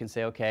time, you can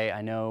say, okay,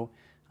 I know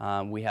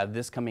we have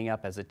this coming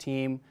up as a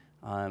team.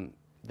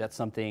 That's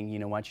something,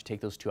 why don't you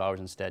take those 2 hours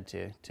instead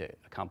to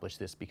accomplish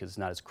this, because it's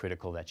not as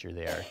critical that you're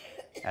there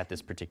at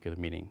this particular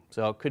meeting.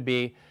 So it could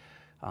be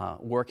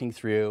working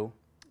through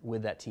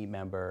with that team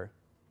member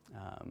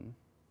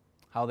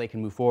how they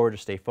can move forward or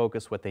stay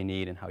focused, what they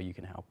need, and how you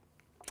can help.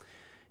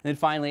 And then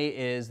finally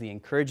is the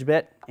encourage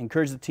bit.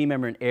 Encourage the team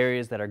member in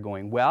areas that are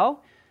going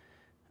well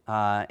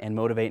and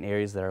motivate in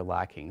areas that are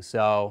lacking.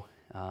 So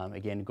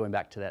Again, going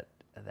back to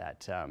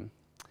that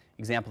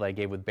example that I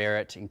gave with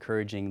Barrett,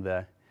 encouraging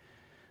the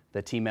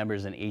team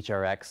members in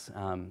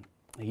HRX,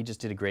 he just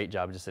did a great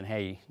job just saying,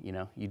 hey,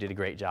 you did a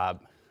great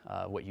job,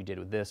 what you did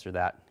with this or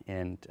that,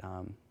 and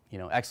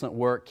excellent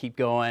work, keep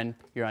going,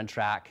 you're on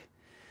track.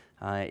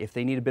 If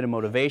they need a bit of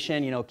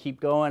motivation, keep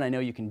going, I know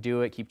you can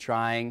do it, keep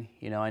trying,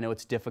 I know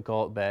it's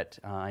difficult, but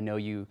I know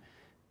you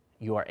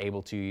are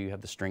able to, you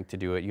have the strength to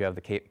do it, you have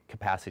the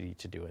capacity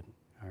to do it,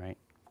 all right?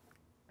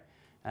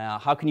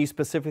 How can you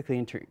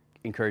specifically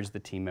encourage the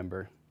team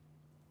member?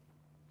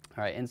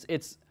 All right, and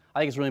I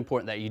think it's really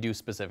important that you do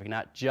specific,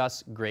 not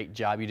just great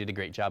job, you did a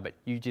great job, but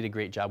you did a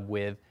great job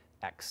with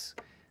X,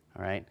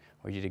 all right?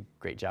 Or you did a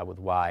great job with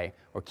Y,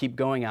 or keep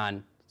going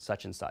on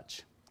such and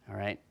such, all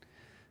right?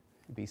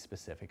 Be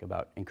specific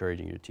about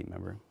encouraging your team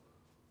member,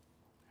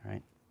 all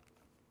right?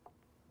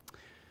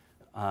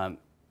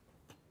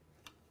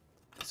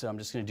 So I'm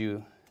just going to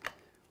do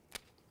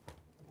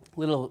a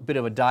little bit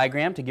of a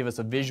diagram to give us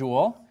a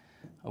visual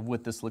of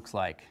what this looks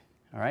like,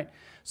 all right?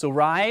 So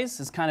rise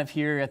is kind of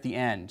here at the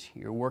end.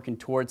 You're working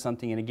towards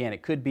something, and again,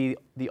 it could be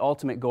the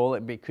ultimate goal,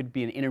 it could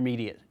be an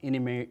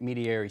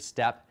intermediary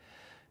step,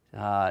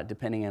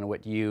 depending on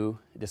what you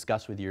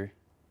discuss with your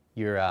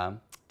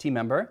team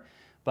member.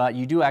 But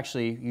you do want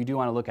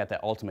to look at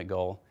that ultimate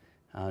goal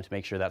to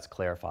make sure that's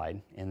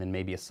clarified, and then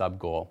maybe a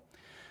sub-goal.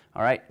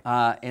 All right,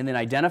 and then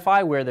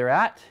identify where they're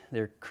at,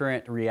 their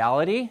current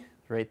reality,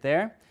 right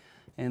there.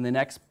 And the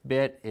next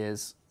bit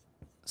is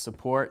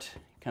support,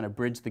 kind of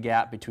bridge the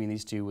gap between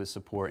these two with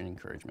support and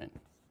encouragement.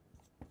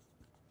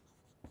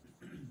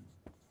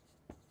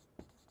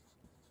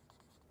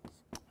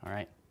 All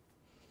right,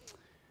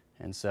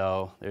 and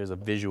so there's a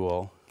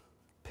visual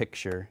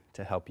picture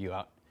to help you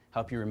out,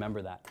 help you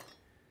remember that.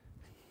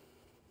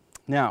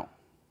 Now,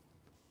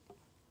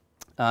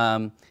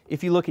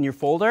 if you look in your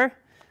folder, a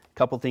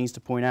couple things to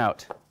point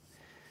out.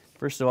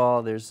 First of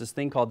all, there's this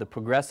thing called the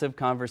Progressive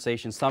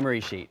Conversation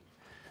Summary Sheet.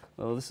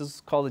 Well, this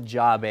is called a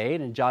job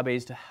aid, and job aid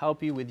is to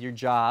help you with your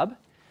job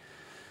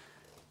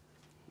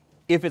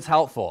if it's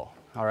helpful,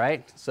 all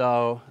right?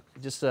 So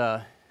just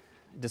a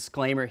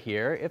disclaimer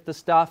here. If the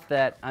stuff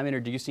that I'm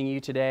introducing you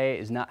today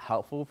is not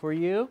helpful for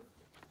you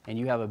and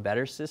you have a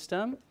better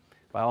system,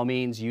 by all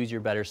means, use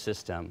your better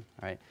system,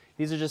 all right?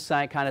 These are just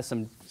kind of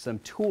some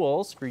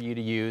tools for you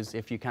to use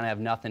if you kind of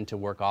have nothing to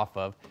work off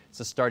of. It's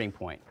a starting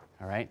point,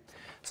 all right?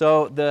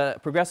 So the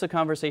Progressive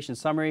Conversation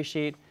Summary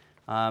Sheet,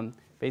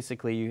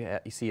 basically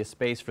you see a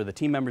space for the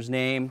team member's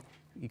name.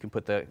 You can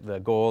put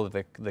the goal,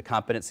 the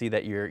competency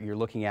that you're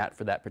looking at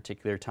for that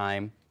particular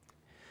time.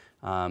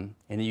 And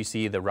then you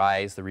see the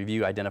rise, the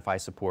review, identify,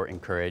 support,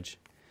 encourage.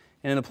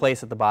 And then a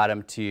place at the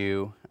bottom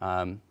to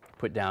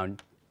put down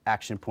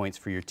action points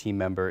for your team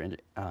member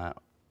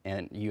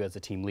and you as a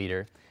team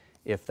leader,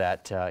 if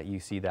you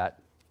see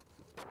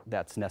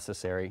that's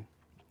necessary,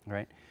 all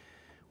right?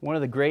 One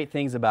of the great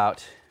things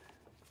about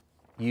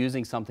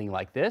using something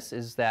like this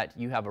is that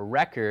you have a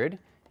record,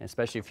 and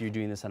especially if you're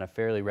doing this on a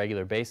fairly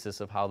regular basis,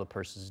 of how the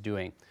person's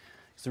doing.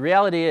 So the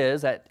reality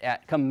is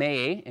that come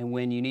May, and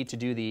when you need to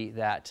do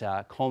that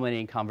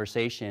culminating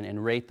conversation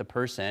and rate the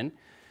person,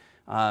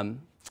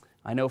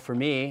 I know for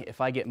me,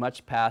 if I get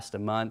much past a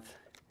month,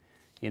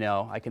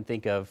 I can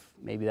think of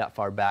maybe that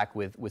far back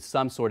with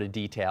some sort of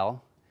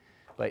detail.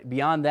 But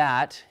beyond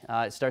that,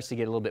 it starts to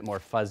get a little bit more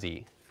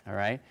fuzzy, all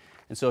right?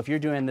 And so if you're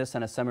doing this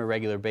on a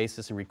semi-regular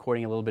basis and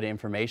recording a little bit of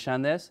information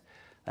on this,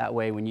 that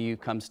way when you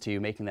comes to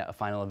making that a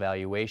final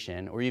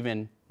evaluation, or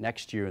even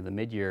next year, the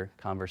mid-year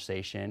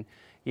conversation,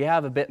 you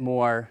have a bit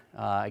more,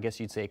 I guess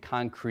you'd say,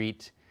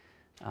 concrete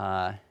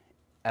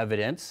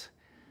evidence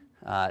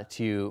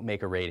to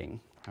make a rating,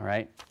 all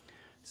right?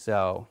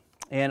 So,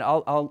 and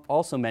I'll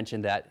also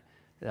mention that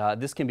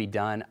this can be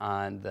done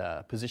on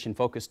the Position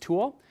Focus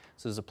tool.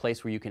 So there's a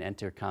place where you can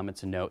enter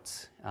comments and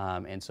notes,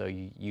 and so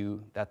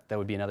that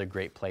would be another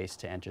great place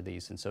to enter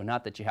these. And so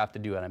not that you have to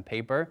do it on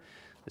paper.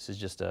 This is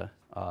just a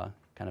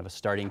kind of a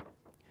starting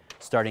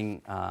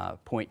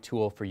point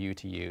tool for you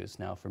to use.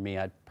 Now for me,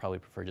 I'd probably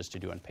prefer just to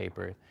do it on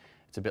paper.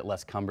 It's a bit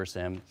less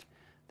cumbersome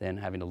than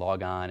having to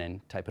log on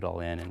and type it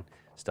all in and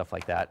stuff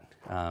like that.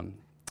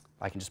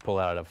 I can just pull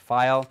it out of a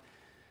file,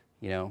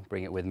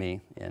 bring it with me,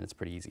 and it's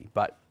pretty easy.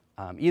 But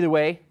either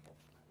way,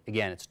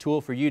 again, it's a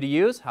tool for you to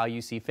use how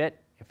you see fit.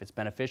 If it's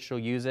beneficial,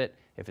 use it.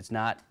 If it's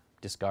not,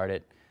 discard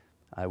it.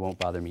 It won't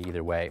bother me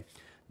either way.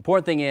 The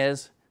important thing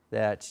is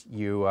that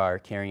you are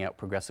carrying out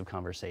progressive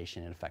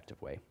conversation in an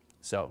effective way.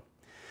 So,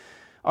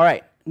 all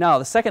right. Now,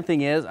 the second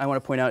thing I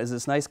want to point out is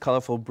this nice,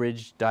 colorful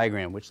bridge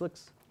diagram, which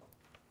looks,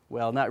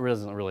 well,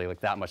 doesn't really look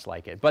that much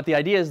like it. But the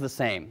idea is the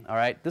same, all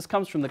right? This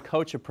comes from the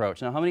coach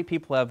approach. Now, how many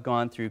people have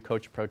gone through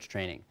coach approach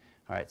training?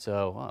 All right,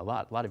 so a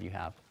lot of you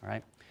have, all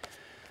right?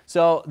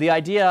 So the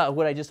idea of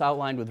what I just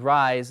outlined with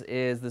RISE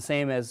is the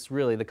same as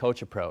really the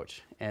coach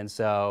approach. And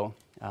so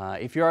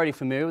if you're already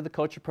familiar with the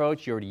coach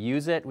approach, you already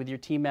use it with your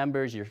team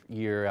members, you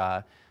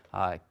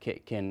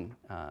can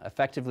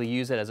effectively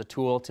use it as a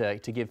tool to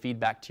give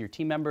feedback to your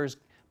team members.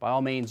 By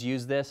all means,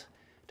 use this.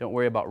 Don't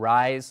worry about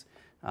RISE.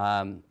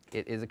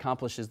 it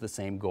accomplishes the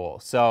same goal.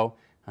 So,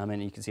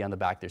 and you can see on the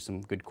back there's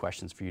some good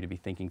questions for you to be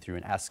thinking through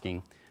and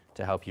asking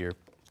to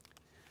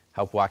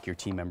help walk your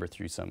team member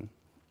through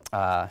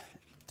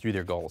through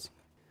their goals.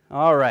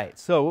 All right,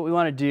 so what we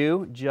want to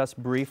do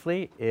just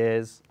briefly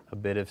is a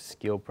bit of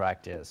skill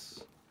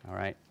practice. All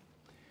right,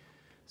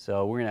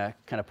 so we're going to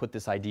kind of put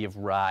this idea of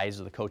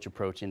RISE, or the coach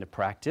approach, into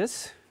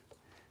practice.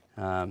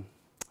 I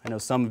know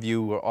some of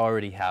you will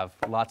already have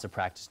lots of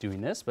practice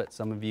doing this, but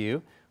some of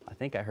you, I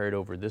think I heard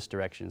over this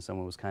direction,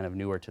 someone was kind of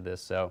newer to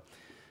this, so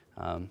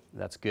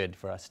that's good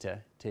for us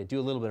to do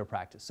a little bit of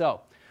practice.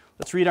 So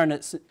let's read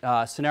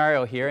our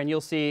scenario here, and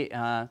you'll see,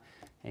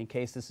 in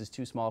case this is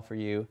too small for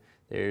you,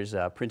 there's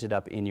printed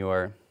up in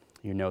your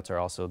notes are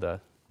also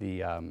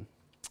the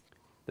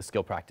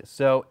skill practice.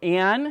 So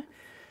Anne,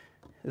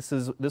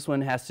 this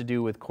one has to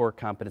do with core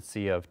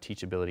competency of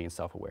teachability and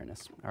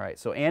self-awareness. All right,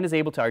 so Anne is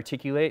able to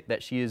articulate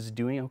that she is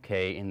doing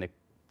okay in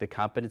the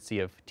competency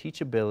of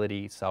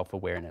teachability,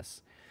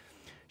 self-awareness.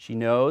 She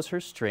knows her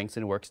strengths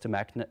and works to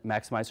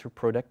maximize her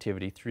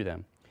productivity through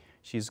them.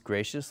 She's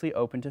graciously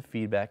open to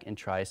feedback and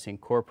tries to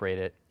incorporate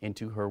it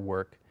into her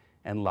work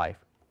and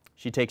life.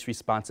 She takes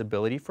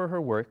responsibility for her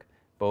work,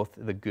 both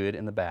the good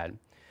and the bad.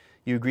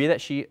 You agree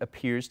that she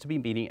appears to be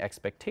meeting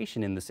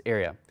expectation in this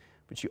area,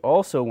 but you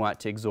also want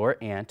to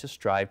exhort Anne to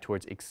strive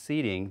towards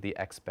exceeding the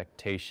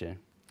expectation,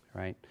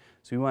 right?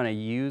 So we want to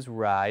use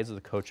RISE, or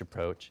the coach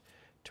approach,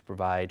 to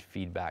provide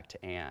feedback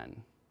to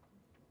Anne.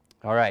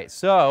 All right,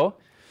 so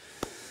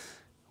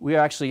we are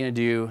actually going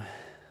to do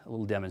a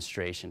little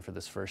demonstration for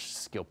this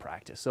first skill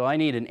practice. So I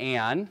need an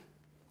Anne.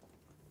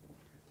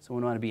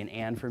 Someone want to be an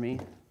Anne for me?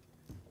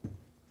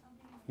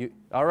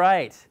 All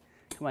right,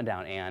 come on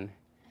down, Anne.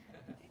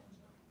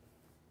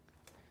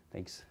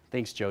 Thanks,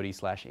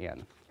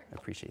 Jody/Anne. I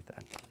appreciate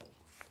that.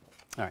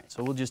 All right,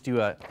 so we'll just do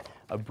a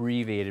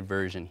abbreviated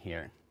version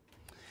here.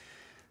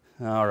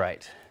 All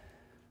right.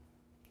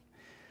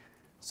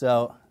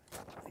 So,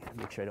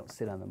 make sure I don't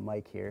sit on the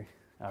mic here.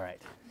 All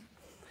right.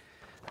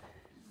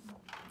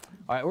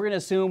 All right, we're going to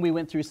assume we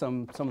went through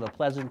some of the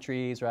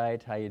pleasantries,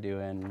 right? How you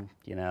doing?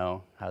 You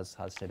know, how's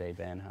today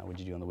been? How would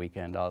you do on the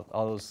weekend? All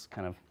those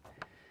kind of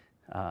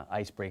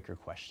icebreaker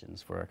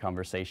questions for our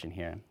conversation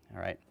here.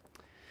 All right.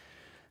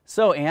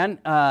 So, Anne,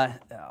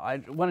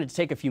 I wanted to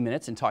take a few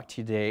minutes and talk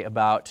to you today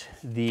about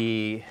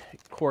the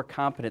core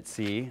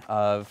competency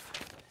of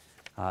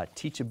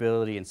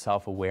teachability and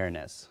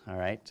self-awareness. All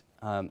right.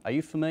 Are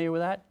you familiar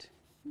with that?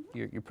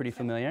 You're pretty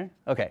familiar?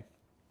 Okay.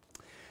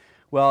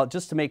 Well,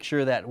 just to make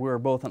sure that we're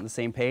both on the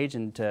same page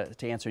and to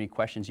answer any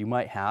questions you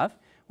might have,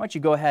 why don't you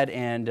go ahead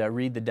and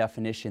read the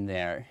definition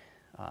there.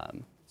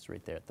 It's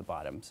right there at the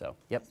bottom. So,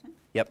 yep,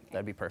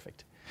 that'd be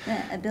perfect.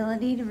 The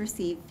ability to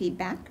receive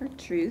feedback or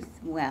truth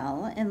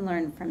well and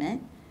learn from it,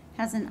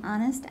 has an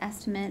honest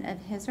estimate of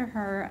his or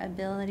her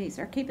abilities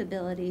or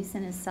capabilities,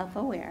 and is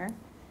self-aware,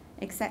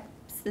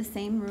 accepts the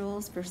same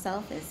rules for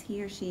self as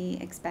he or she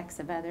expects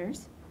of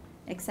others,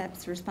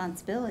 accepts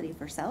responsibility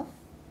for self,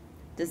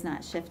 does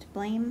not shift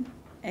blame,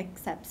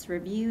 accepts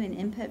review and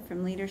input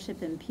from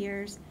leadership and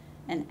peers,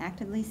 and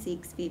actively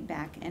seeks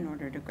feedback in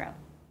order to grow.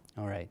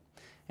 All right.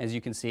 As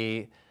you can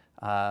see,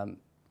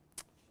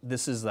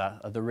 this is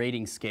the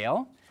rating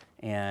scale,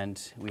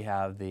 and we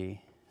have the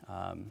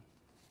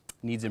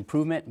needs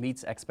improvement,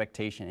 meets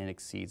expectation, and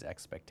exceeds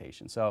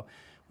expectation. So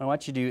what I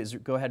want you to do is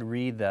go ahead and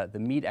read the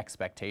meet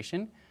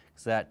expectation,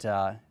 because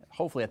that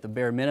hopefully at the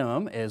bare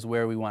minimum is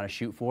where we want to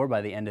shoot for by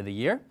the end of the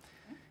year.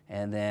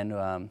 And then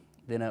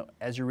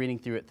as you're reading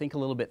through it, think a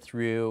little bit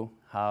through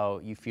how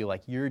you feel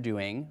like you're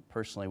doing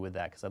personally with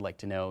that, because I'd like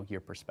to know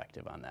your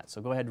perspective on that.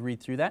 So go ahead and read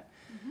through that,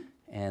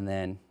 and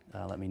then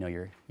let me know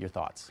your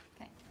thoughts.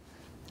 Okay.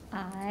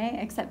 I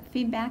accept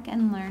feedback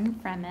and learn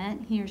from it.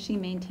 He or she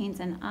maintains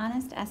an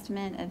honest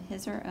estimate of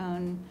his or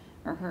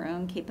her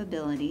own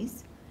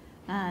capabilities,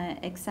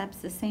 accepts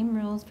the same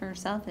rules for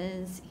herself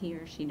as he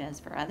or she does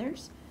for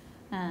others.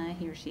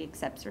 He or she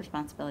accepts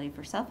responsibility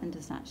for self and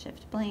does not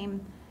shift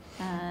blame,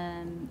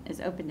 is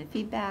open to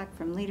feedback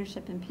from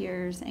leadership and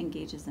peers,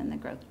 engages in the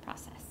growth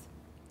process.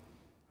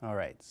 All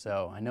right,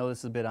 so I know this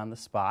is a bit on the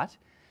spot,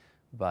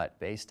 but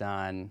based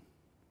on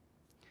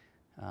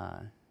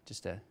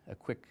just a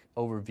quick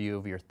overview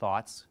of your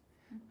thoughts,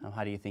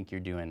 how do you think you're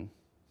doing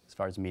as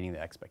far as meeting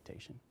the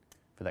expectation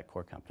for that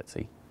core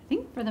competency? I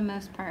think for the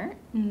most part,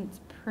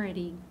 it's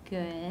pretty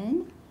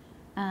good.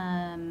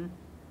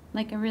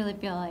 Like I really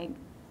feel like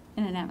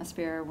in an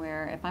atmosphere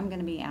where if I'm going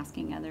to be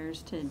asking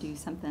others to do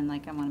something,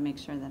 like I want to make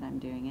sure that I'm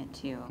doing it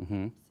too.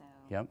 So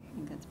Yep. I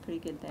think that's pretty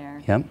good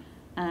there. Yep.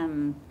 I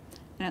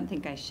don't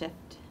think I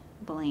shift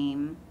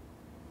blame.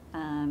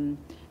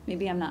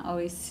 Maybe I'm not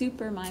always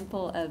super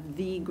mindful of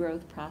the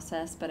growth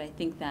process, but I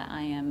think that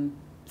I am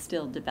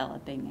still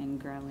developing and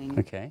growing.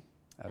 Okay.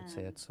 I would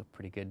say that's a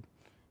pretty good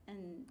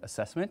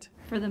assessment.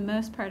 For the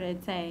most part,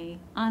 I'd say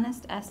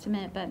honest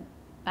estimate, but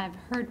I've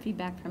heard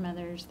feedback from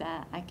others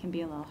that I can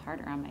be a little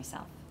harder on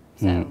myself.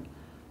 So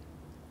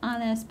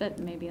honest, but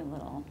maybe a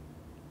little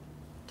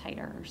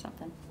tighter or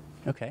something.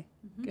 Okay.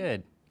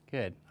 Good.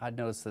 I'd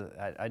notice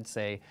that I'd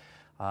say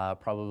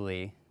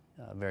probably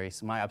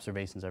my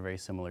observations are very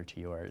similar to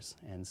yours.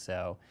 And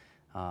so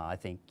I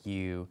think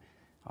you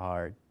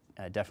are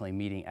definitely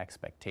meeting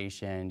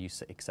expectation. You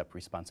accept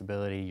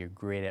responsibility. You're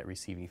great at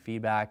receiving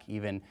feedback.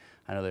 Even,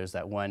 I know there's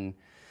that one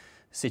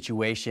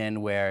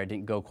situation where it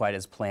didn't go quite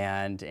as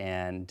planned,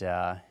 and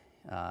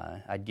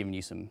I'd given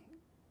you some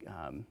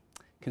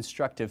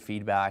constructive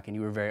feedback, and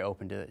you were very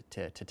open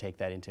to take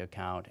that into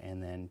account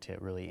and then to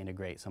really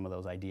integrate some of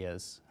those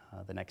ideas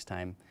the next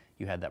time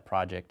you had that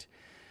project.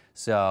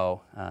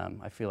 So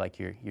I feel like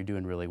you're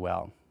doing really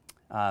well.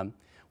 What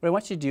I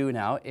want you to do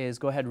now is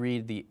go ahead and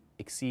read the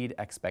exceed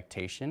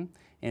expectation,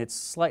 and it's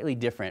slightly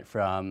different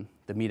from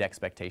the meet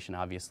expectation,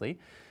 obviously.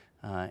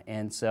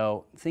 And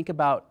so think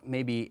about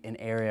maybe an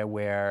area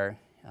where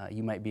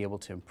you might be able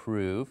to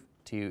improve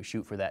to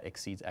shoot for that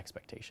exceeds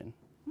expectation.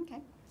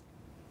 Okay.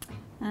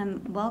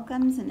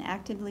 Welcomes and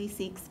actively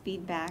seeks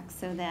feedback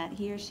so that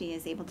he or she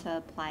is able to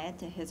apply it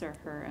to his or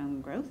her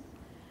own growth.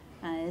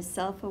 Is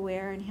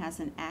self-aware and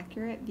has an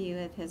accurate view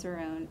of his or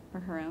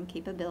her own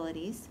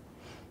capabilities.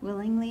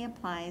 Willingly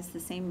applies the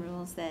same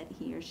rules that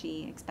he or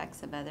she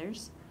expects of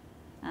others.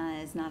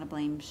 Is not a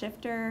blame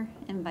shifter,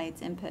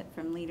 invites input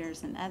from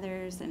leaders and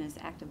others, and is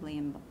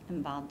actively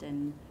involved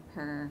in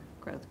her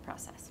growth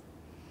process.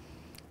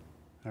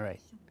 All right.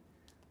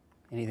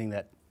 Anything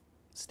that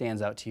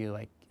stands out to you,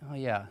 like, oh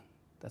yeah,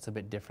 that's a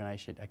bit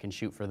different, I can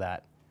shoot for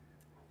that?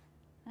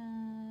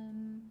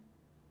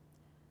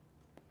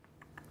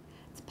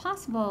 It's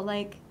possible,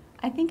 like,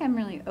 I think I'm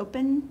really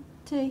open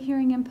to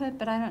hearing input,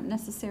 but I don't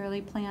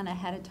necessarily plan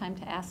ahead of time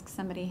to ask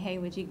somebody, hey,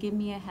 would you give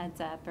me a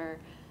heads up? Or,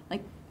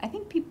 like, I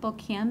think people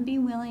can be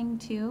willing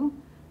to,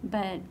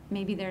 but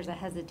maybe there's a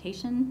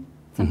hesitation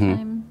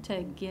sometime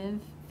to give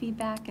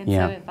feedback. And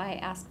so if I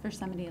ask for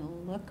somebody to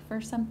look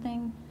for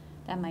something,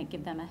 that might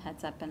give them a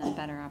heads up and a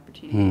better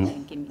opportunity to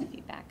give me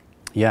feedback.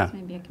 Yeah. So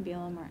maybe I can be a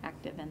little more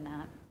active in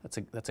that.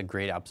 That's a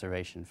great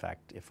observation. In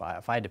fact, if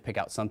I had to pick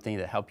out something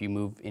that helped you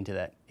move into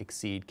that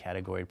exceed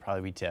category, it'd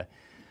probably be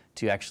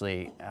to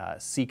actually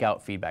seek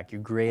out feedback.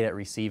 You're great at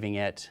receiving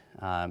it.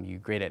 You're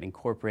great at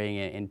incorporating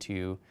it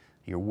into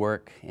your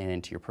work and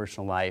into your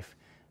personal life.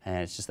 And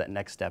it's just that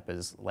next step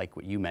is, like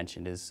what you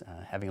mentioned, is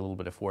having a little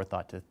bit of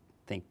forethought to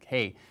think,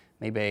 hey,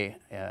 maybe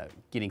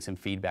getting some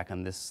feedback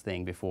on this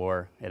thing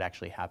before it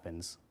actually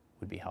happens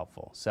would be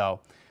helpful. So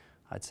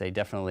I'd say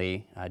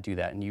definitely do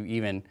that. And you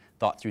even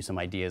thought through some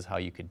ideas how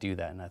you could do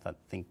that. And I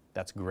think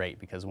that's great,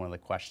 because one of the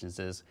questions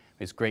is,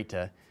 it's great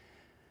to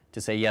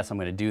say, yes, I'm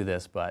going to do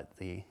this, but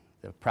the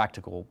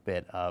practical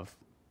bit of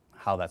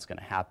how that's going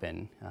to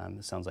happen,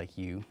 it sounds like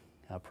you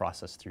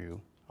processed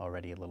through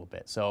already a little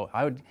bit. So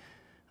I would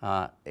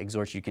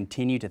exhort you to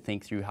continue to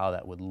think through how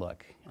that would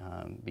look,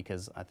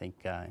 because I think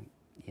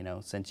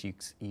since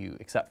you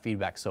accept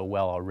feedback so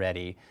well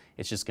already,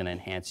 it's just going to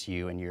enhance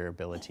you and your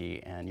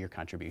ability and your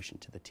contribution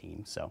to the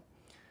team. So,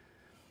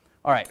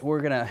 all right,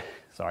 we're going to,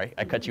 sorry,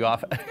 I cut you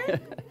off.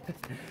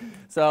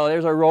 So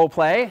there's our role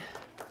play,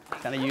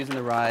 kind of using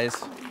the rise.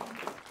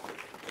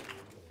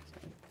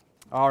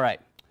 All right.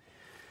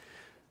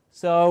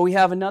 So we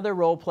have another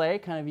role play,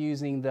 kind of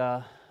using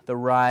the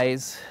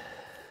rise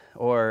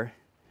or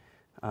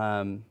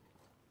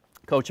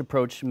coach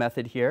approach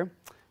method here.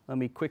 Let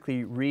me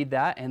quickly read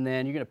that, and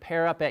then you're going to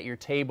pair up at your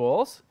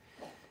tables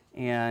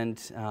and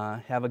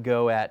have a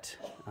go at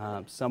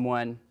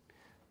someone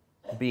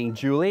being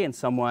Julie and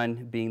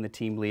someone being the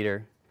team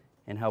leader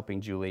and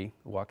helping Julie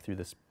walk through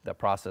the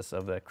process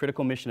of the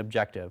critical mission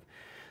objective.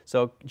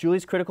 So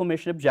Julie's critical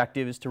mission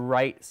objective is to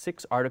write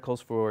 6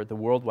 articles for the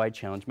Worldwide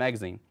Challenge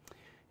magazine.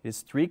 It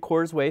is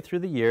 3/4 way through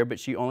the year, but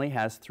she only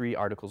has 3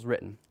 articles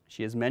written.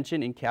 She has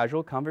mentioned in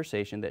casual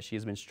conversation that she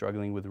has been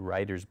struggling with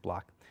writer's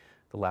block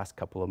the last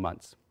couple of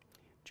months.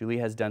 Julie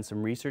has done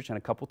some research on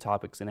a couple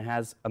topics and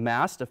has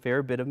amassed a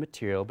fair bit of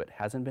material, but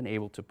hasn't been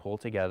able to pull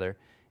together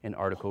an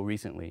article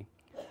recently.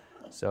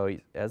 So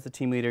as the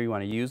team leader, you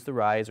want to use the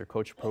RISE or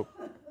coach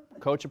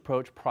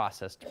approach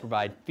process to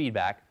provide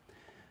feedback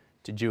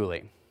to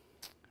Julie.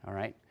 All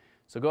right,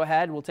 so go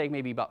ahead. We'll take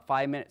maybe about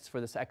 5 minutes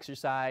for this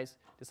exercise.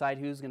 Decide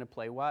who's going to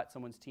play what.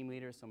 Someone's team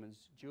leader,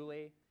 someone's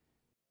Julie.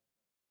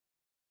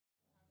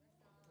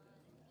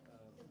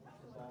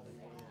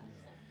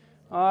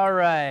 All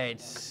right,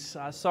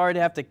 sorry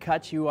to have to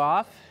cut you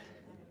off,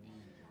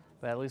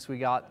 but at least we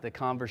got the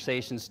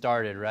conversation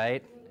started,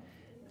 right?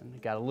 And we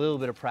got a little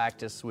bit of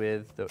practice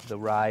with the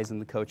RISE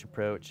and the coach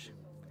approach.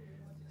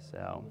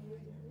 So,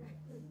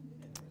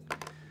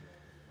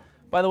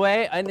 by the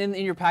way, in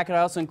your packet I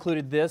also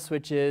included this,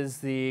 which is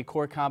the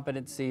core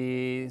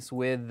competencies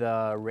with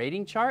the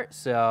rating chart.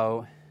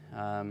 So,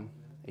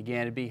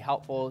 again, it'd be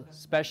helpful,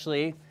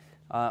 especially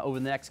over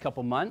the next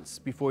couple months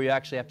before you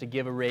actually have to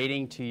give a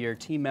rating to your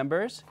team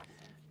members,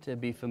 to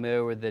be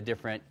familiar with the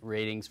different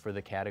ratings for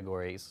the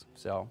categories.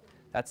 So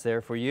that's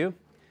there for you.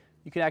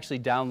 You can actually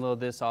download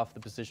this off the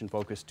Position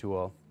Focus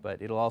tool,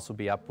 but it'll also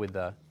be up with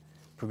the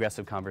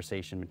progressive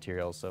conversation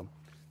materials. So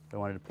I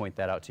wanted to point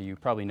that out to you. You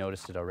probably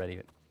noticed it already.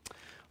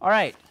 All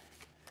right.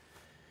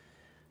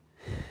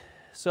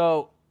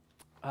 So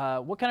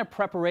what kind of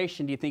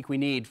preparation do you think we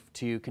need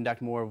to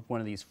conduct more of one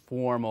of these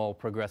formal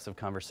progressive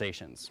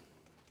conversations?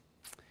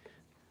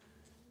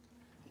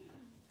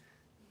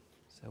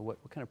 So what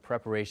kind of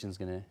preparation is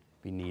going to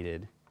be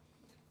needed?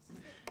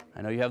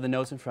 I know you have the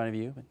notes in front of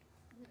you, but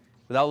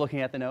without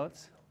looking at the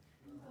notes?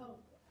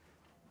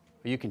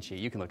 You can cheat.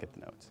 You can look at the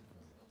notes.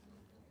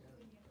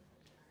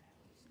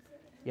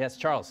 Yes,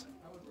 Charles.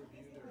 I would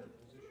review their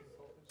position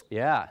focus.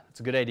 Yeah,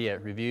 it's a good idea.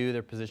 Review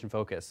their position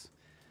focus.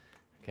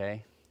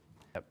 Okay?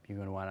 Yep, you're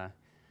going to want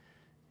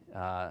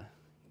to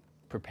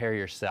prepare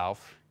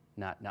yourself,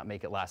 not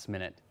make it last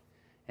minute,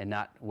 and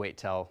not wait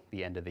till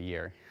the end of the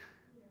year.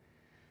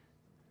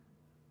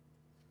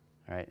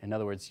 All right, in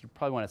other words, you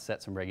probably want to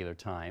set some regular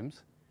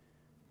times.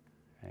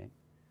 Right?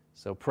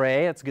 So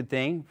pray, that's a good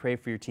thing. Pray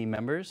for your team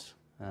members.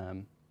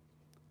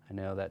 I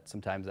know that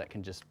sometimes that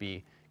can just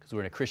be, because we're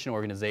in a Christian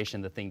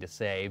organization, the thing to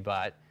say,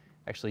 but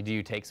actually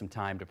do take some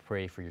time to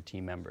pray for your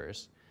team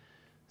members.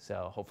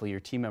 So hopefully your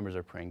team members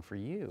are praying for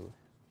you.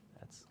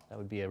 That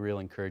would be a real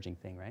encouraging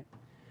thing, right?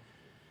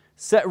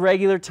 Set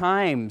regular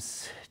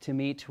times to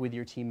meet with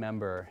your team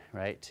member,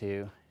 right,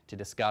 to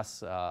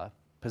discuss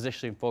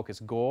positionally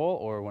focused goal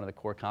or one of the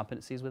core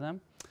competencies with them.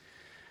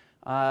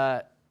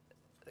 Kind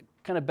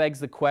of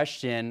begs the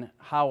question,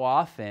 how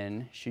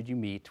often should you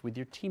meet with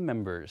your team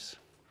members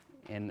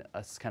in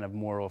a kind of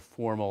more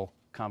formal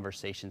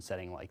conversation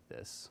setting like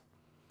this?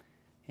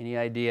 Any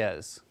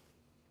ideas?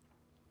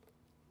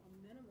 A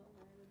minimum,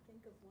 I would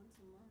think of once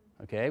a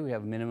month. Okay, we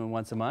have a minimum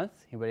once a month.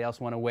 Anybody else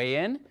want to weigh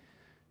in?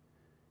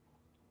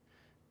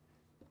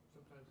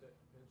 Sometimes that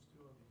depends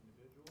too on the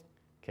individual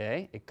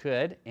Okay, it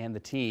could, and the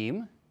team.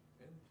 and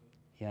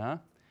the team. Yeah.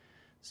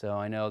 So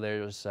I know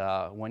there's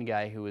one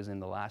guy who was in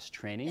the last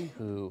training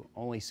who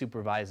only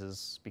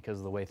supervises because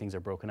of the way things are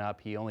broken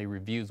up. He only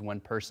reviews one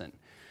person,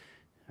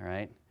 all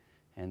right?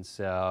 And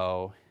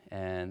so,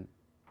 and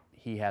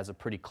he has a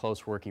pretty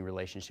close working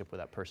relationship with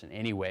that person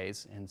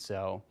anyways, and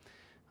so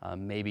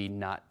maybe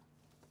not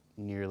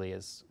nearly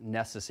as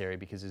necessary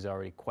because he's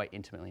already quite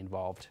intimately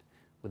involved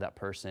with that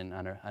person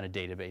on a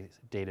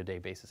day-to-day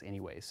basis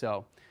anyway.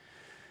 So,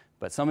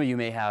 but some of you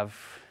may have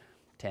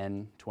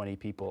 10, 20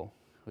 people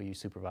who you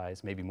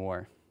supervise, maybe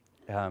more.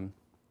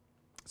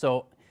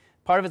 So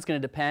part of it's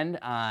going to depend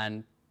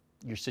on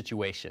your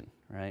situation,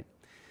 right?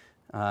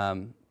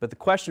 But the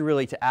question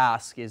really to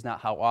ask is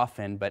not how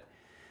often, but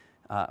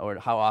or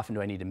how often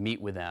do I need to meet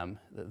with them?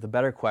 The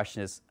better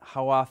question is,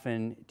 how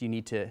often do you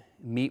need to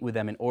meet with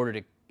them in order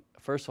to,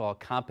 first of all,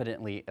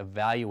 competently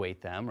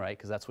evaluate them, right?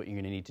 Because that's what you're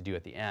going to need to do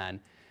at the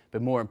end.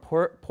 But more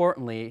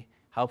importantly,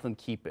 help them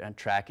keep on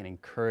track and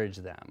encourage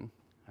them,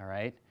 all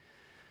right?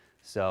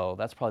 So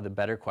that's probably the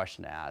better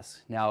question to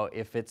ask. Now,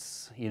 if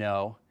it's,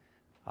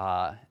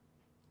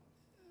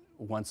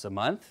 once a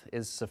month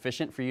is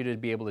sufficient for you to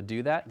be able to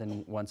do that,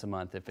 then once a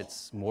month. If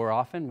it's more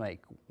often,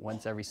 like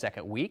once every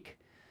second week,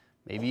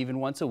 maybe even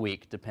once a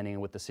week, depending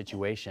on what the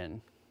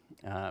situation.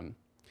 I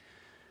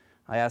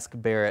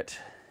asked Barrett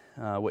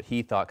what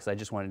he thought, because I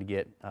just wanted to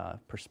get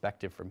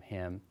perspective from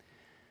him.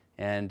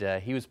 And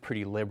he was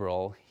pretty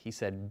liberal. He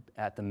said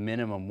at the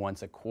minimum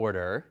once a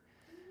quarter,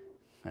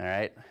 all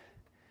right?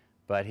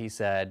 But he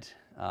said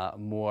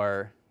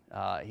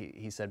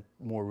he said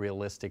more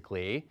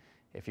realistically,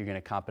 if you're going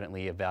to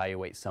competently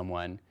evaluate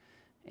someone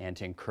and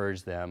to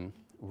encourage them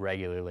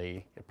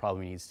regularly, it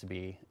probably needs to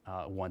be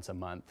once a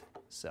month.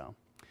 So,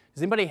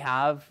 does anybody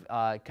have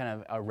kind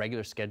of a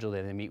regular schedule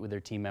that they meet with their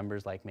team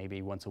members, like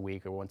maybe once a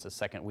week or once a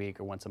second week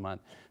or once a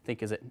month? I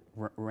think, is it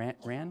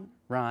Ron?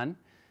 Do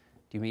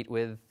you meet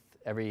with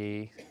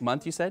every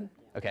month, you said?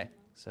 Okay,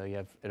 so you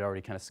have it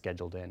already kind of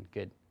scheduled in.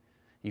 Good.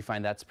 You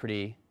find that's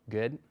pretty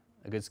good?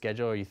 A good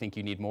schedule, or you think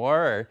you need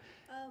more? Or?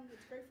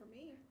 It's great for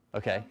me.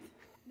 Okay.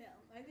 No,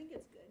 I think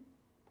it's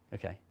good.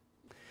 Okay.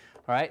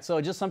 All right,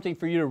 so just something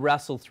for you to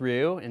wrestle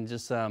through, and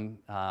just some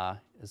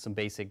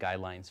basic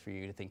guidelines for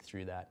you to think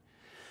through that.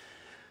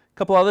 A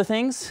couple other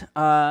things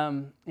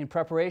in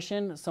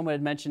preparation. Someone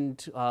had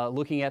mentioned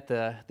looking at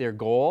their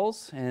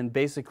goals, and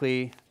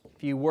basically,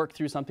 if you work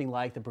through something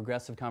like the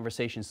Progressive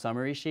Conversation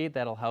Summary Sheet,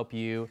 that'll help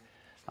you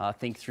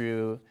think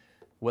through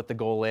what the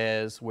goal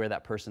is, where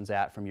that person's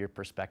at from your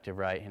perspective,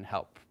 right, and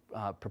help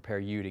prepare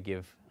you to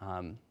give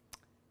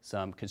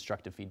some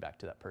constructive feedback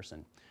to that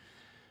person.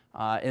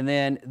 And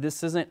then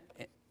this isn't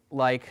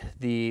like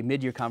the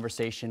mid-year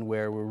conversation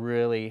where we're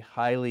really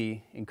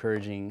highly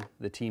encouraging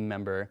the team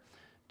member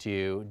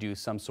to do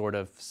some sort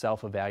of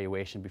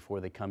self-evaluation before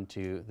they come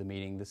to the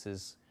meeting. This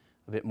is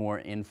a bit more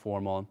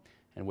informal,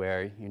 and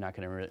where you're not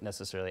going to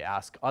necessarily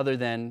ask, other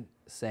than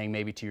saying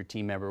maybe to your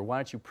team member, why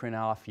don't you print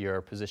off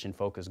your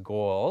position-focused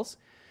goals,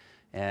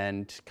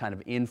 and kind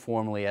of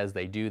informally as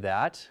they do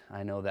that.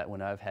 I know that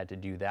when I've had to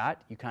do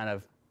that, you kind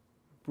of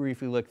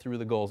briefly look through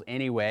the goals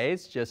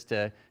anyways, just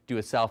to do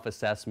a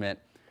self-assessment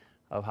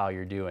of how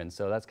you're doing.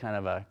 So that's kind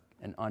of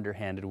an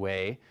underhanded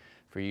way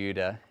for you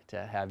to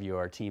have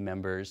your team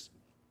members,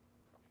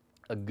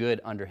 a good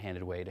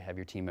underhanded way to have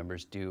your team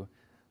members do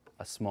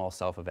a small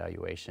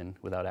self-evaluation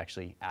without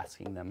actually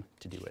asking them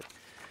to do it.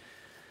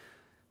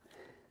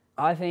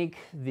 I think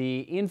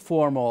the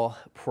informal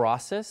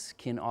process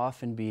can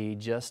often be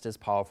just as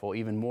powerful,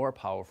 even more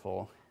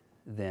powerful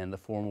than the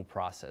formal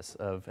process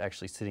of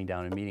actually sitting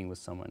down and meeting with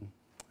someone.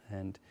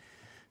 And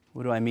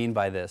what do I mean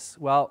by this?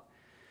 Well,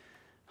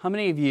 how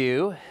many of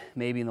you,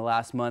 maybe in the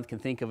last month, can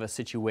think of a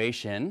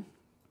situation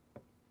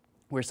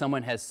where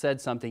someone has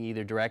said something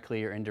either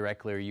directly or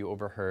indirectly, or you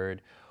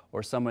overheard,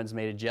 or someone's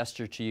made a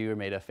gesture to you, or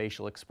made a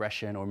facial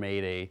expression, or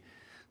made a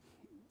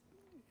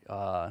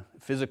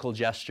physical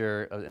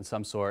gesture of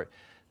some sort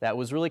that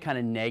was really kind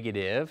of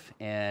negative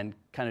and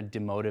kind of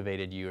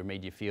demotivated you or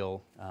made you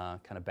feel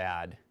kind of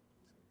bad?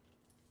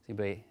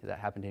 Anybody, has that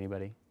happened to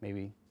anybody?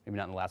 Maybe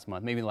not in the last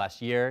month, maybe in the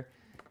last year?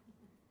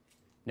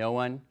 No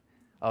one?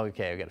 Oh,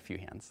 okay, I've got a few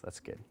hands. That's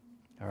good.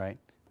 All right.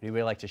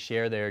 Anybody like to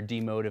share their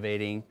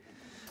demotivating?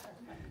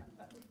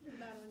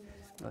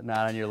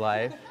 Not on your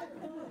life.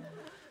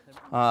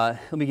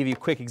 Let me give you a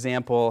quick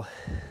example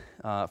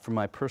from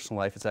my personal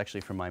life. It's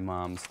actually from my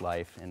mom's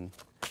life, and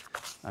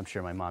I'm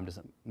sure my mom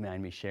doesn't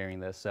mind me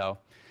sharing this. So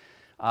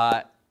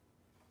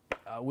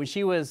when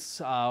she was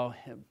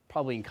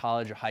probably in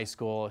college or high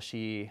school,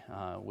 she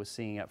was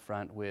singing up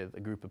front with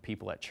a group of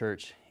people at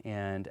church,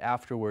 and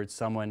afterwards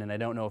someone, and I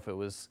don't know if it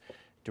was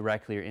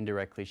directly or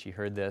indirectly she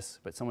heard this,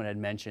 but someone had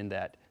mentioned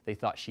that they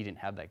thought she didn't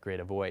have that great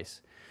a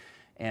voice.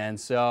 And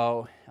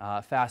so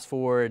fast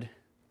forward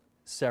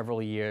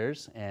several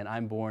years, and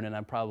I'm born, and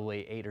I'm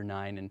probably 8 or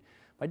 9, and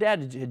my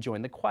dad had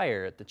joined the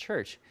choir at the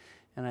church.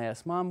 And I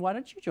asked, Mom, why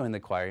don't you join the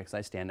choir? Because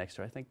I stand next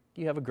to her. I think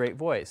you have a great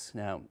voice.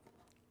 Now,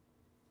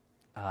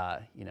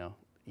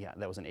 yeah,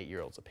 that was an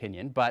 8-year-old's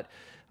opinion, but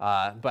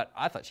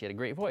I thought she had a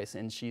great voice.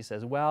 And she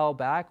says, well,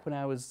 back when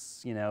I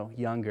was,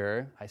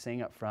 younger, I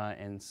sang up front,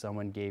 and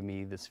someone gave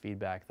me this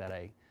feedback that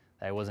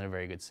I wasn't a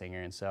very good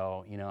singer, and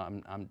so,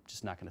 I'm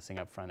just not going to sing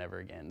up front ever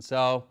again.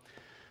 So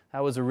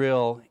that was a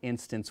real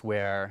instance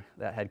where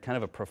that had kind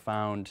of a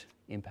profound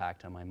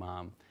impact on my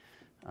mom.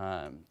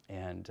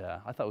 And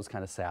I thought it was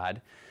kind of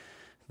sad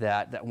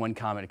that one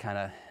comment kind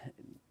of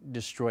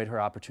destroyed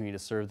her opportunity to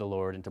serve the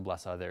Lord and to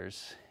bless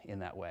others in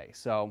that way.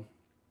 So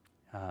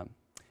now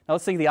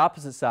let's think the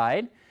opposite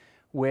side,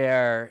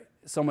 where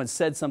someone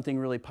said something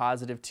really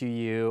positive to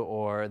you,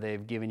 or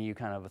they've given you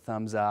kind of a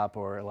thumbs up,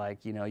 or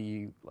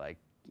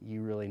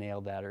you really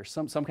nailed that, or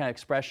some kind of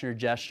expression or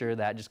gesture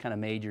that just kind of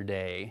made your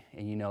day,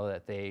 and you know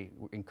that they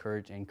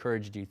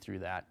encouraged you through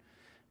that.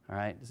 All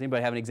right. Does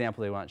anybody have an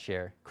example they want to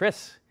share?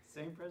 Chris?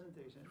 Same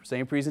presentation.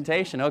 Same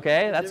presentation.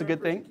 Okay, that's a good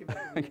thing.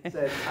 Okay.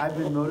 Said, I've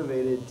been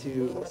motivated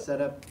to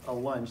set up a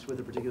lunch with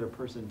a particular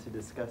person to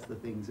discuss the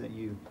things that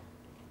you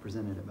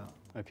presented about.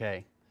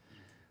 Okay.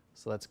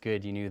 So that's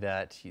good. You knew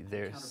that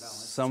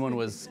someone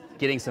was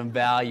getting some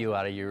value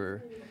out of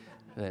your...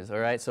 All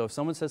right, so if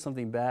someone says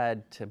something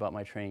bad about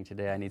my training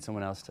today, I need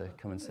someone else to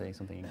come and say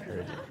something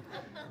encouraging.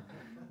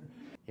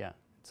 Yeah,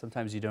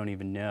 sometimes you don't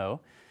even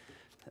know,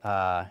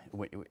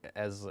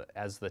 as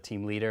the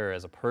team leader or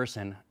as a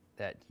person,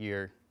 that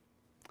you're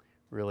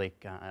really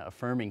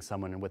affirming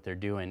someone and what they're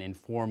doing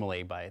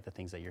informally by the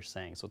things that you're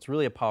saying. So it's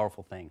really a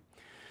powerful thing.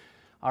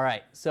 All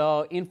right,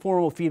 so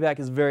informal feedback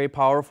is very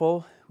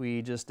powerful.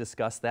 We just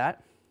discussed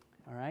that.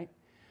 All right,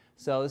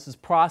 so this is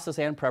process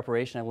and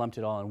preparation. I lumped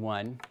it all in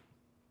one.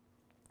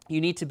 You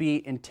need to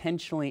be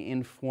intentionally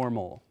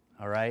informal,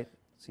 all right?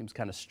 Seems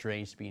kind of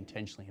strange to be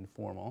intentionally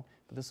informal,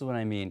 but this is what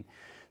I mean.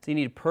 So you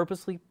need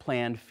purposely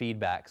planned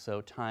feedback,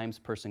 so times,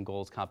 person,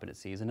 goals,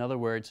 competencies. In other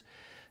words,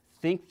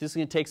 this is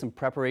going to take some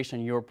preparation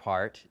on your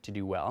part to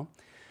do well.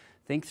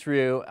 Think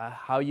through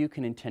how you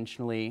can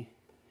intentionally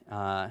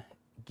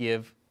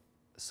give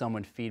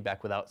someone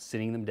feedback without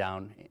sitting them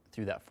down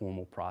through that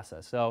formal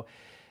process. So,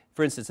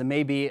 for instance, it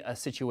may be a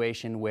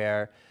situation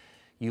where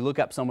you look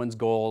up someone's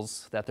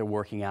goals that they're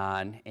working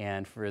on,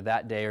 and for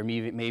that day or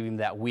maybe even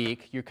that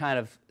week, you're kind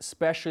of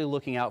especially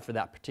looking out for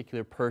that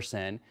particular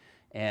person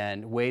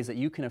and ways that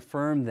you can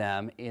affirm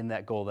them in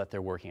that goal that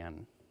they're working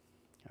on,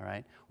 all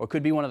right? Or it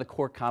could be one of the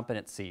core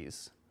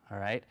competencies, all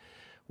right,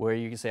 where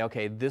you can say,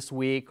 okay, this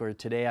week or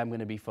today I'm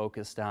going to be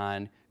focused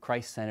on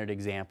Christ-centered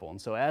example.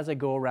 And so as I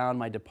go around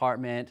my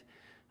department,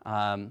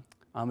 I'm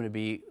going to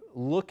be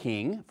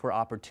looking for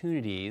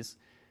opportunities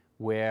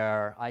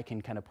where I can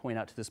kind of point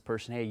out to this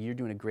person, hey, you're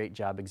doing a great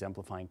job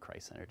exemplifying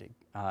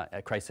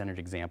a Christ-centered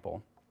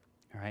example,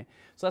 all right?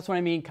 So that's what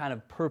I mean, kind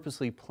of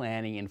purposely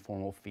planning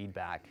informal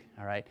feedback,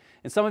 all right?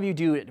 And some of you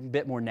do it a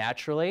bit more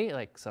naturally,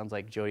 like sounds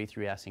like Jody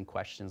through asking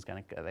questions,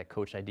 kind of that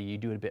coach idea, you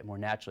do it a bit more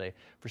naturally.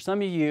 For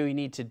some of you, you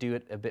need to do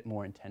it a bit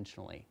more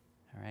intentionally,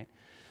 all right?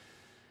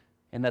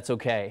 And that's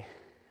okay.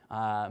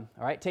 All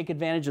right, take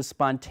advantage of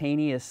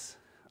spontaneous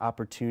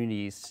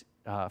opportunities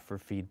for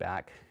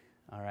feedback.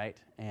 All right,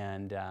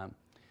 and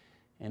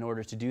in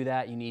order to do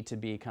that, you need to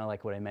be kind of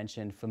like what I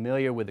mentioned,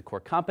 familiar with the core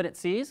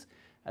competencies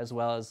as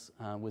well as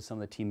with some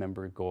of the team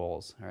member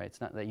goals. All right, it's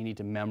not that you need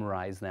to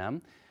memorize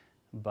them,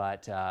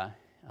 but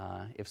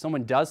if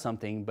someone does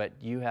something but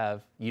you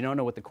don't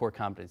know what the core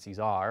competencies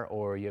are,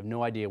 or you have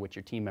no idea what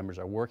your team members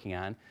are working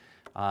on,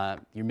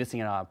 you're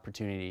missing out on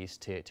opportunities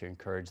to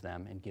encourage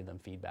them and give them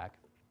feedback.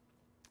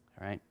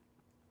 All right.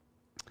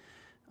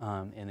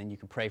 and then you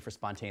can pray for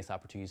spontaneous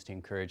opportunities to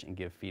encourage and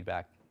give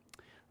feedback.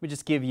 Let me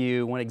just give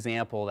you one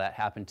example that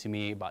happened to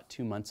me about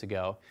 2 months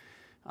ago,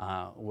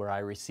 where I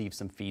received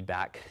some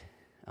feedback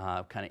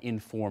kind of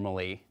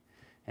informally,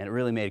 and it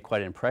really made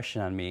quite an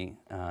impression on me,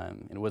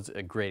 and it was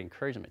a great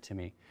encouragement to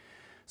me.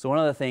 So one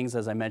of the things,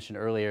 as I mentioned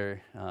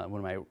earlier, one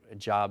of my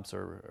jobs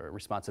or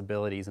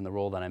responsibilities in the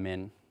role that I'm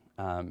in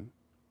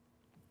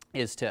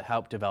is to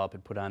help develop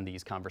and put on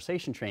these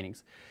conversation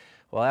trainings.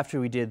 Well, after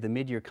we did the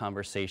mid-year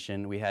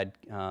conversation, we had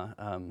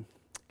kind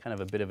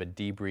of a bit of a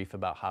debrief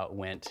about how it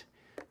went.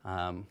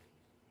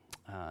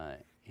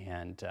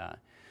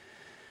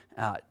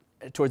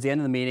 Towards the end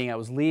of the meeting, I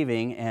was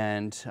leaving,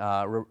 and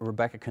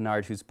Rebecca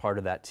Kennard, who's part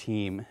of that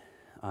team,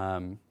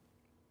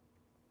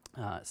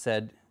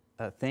 said,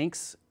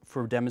 thanks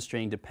for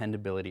demonstrating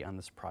dependability on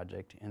this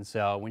project. And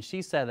so when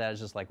she said that, I was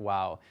just like,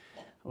 wow,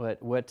 it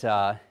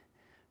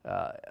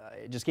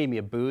just gave me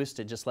a boost.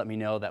 It just let me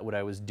know that what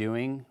I was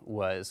doing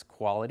was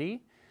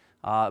quality,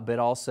 but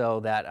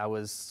also that I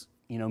was,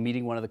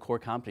 meeting one of the core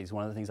competencies,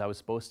 one of the things I was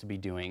supposed to be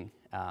doing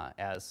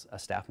as a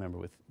staff member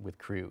with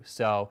Crew.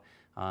 So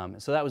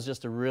that was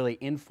just a really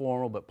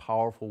informal but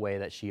powerful way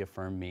that she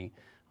affirmed me,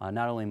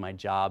 not only in my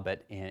job,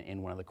 but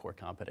in one of the core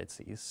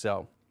competencies.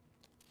 So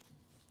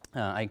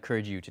I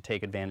encourage you to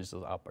take advantage of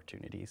those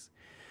opportunities.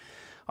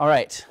 All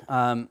right.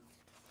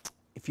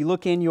 If you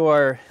look in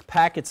your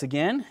packets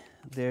again,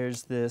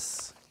 there's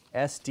this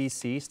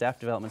SDC, Staff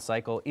Development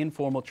Cycle,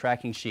 informal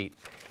tracking sheet.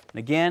 And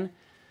again,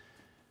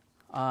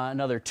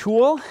 another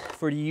tool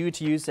for you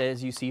to use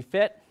as you see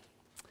fit.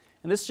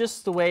 And this is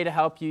just the way to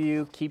help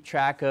you keep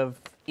track of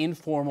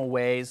informal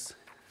ways,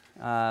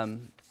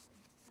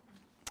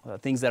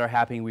 things that are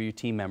happening with your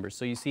team members.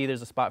 So you see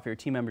there's a spot for your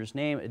team member's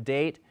name, a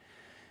date,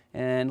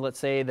 and let's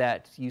say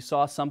that you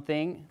saw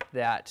something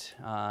that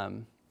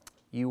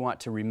you want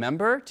to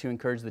remember to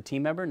encourage the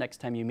team member next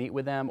time you meet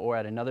with them, or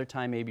at another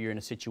time maybe you're in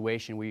a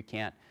situation where you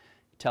can't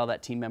tell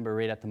that team member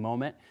right at the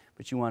moment,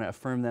 but you want to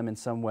affirm them in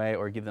some way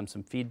or give them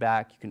some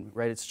feedback. You can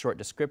write a short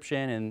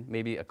description and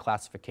maybe a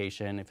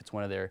classification if it's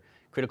one of their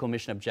critical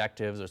mission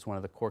objectives or it's one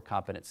of the core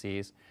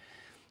competencies.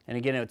 And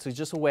again, it's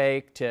just a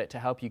way to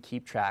help you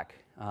keep track.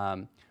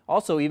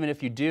 Also, even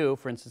if you do,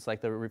 for instance, like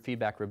the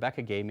feedback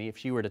Rebecca gave me, if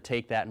she were to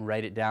take that and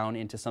write it down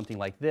into something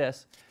like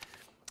this,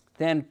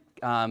 then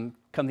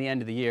come the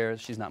end of the year,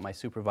 she's not my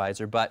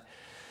supervisor, but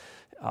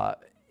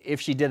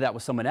if she did that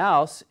with someone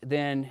else,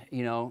 then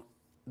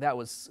that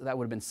would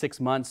have been 6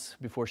 months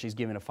before she's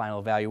given a final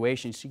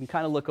evaluation. She can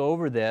kind of look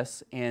over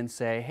this and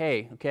say,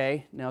 hey,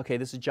 okay,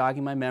 this is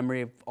jogging my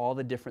memory of all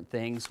the different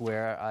things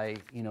where I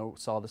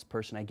saw this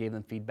person, I gave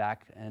them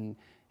feedback, and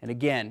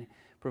again,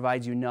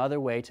 provides you another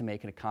way to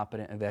make a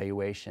competent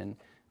evaluation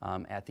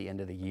at the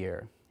end of the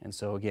year. And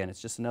so again,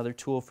 it's just another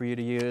tool for you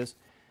to use.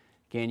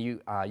 Again, you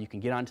can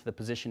get onto the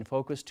position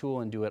focus tool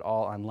and do it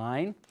all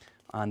online.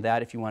 On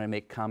that, if you want to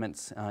make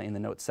comments in the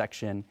notes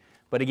section.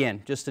 But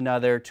again, just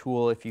another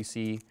tool if you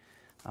see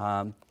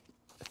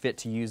fit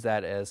to use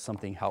that as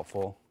something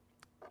helpful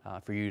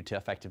for you to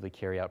effectively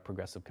carry out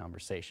progressive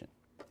conversation.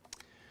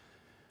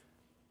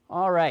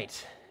 All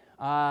right,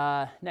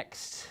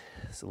 next,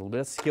 it's a little bit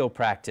of skill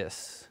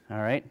practice. All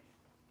right,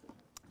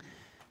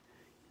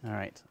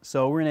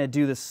 so we're going to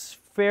do this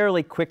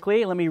fairly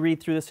quickly. Let me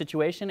read through the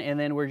situation, and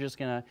then we're just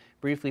going to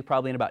briefly,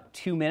 probably in about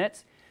 2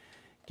 minutes,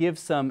 give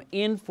some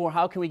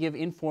how can we give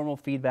informal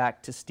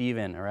feedback to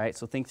Stephen, all right?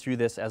 So think through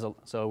this so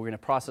we're going to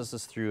process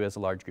this through as a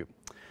large group.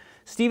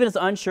 Stephen is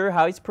unsure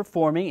how he's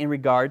performing in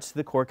regards to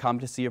the core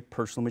competency of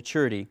personal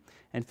maturity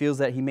and feels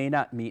that he may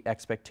not meet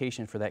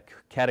expectation for that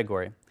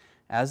category.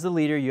 As the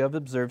leader, you have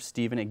observed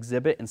Stephen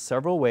exhibit in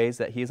several ways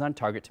that he is on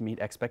target to meet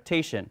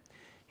expectation.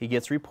 He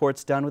gets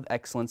reports done with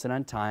excellence and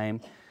on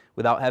time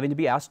without having to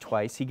be asked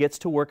twice. He gets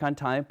to work on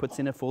time, puts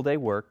in a full day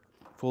work,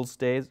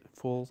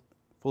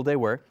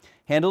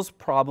 handles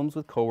problems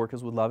with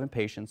coworkers with love and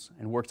patience,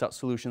 and works out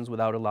solutions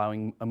without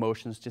allowing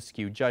emotions to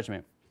skew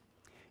judgment.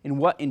 In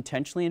what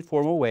intentionally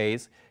informal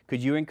ways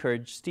could you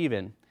encourage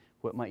Stephen?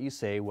 What might you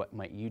say? What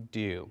might you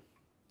do?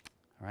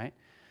 All right.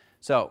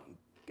 So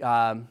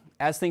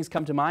as things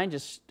come to mind,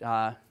 just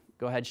go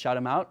ahead, shout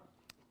them out.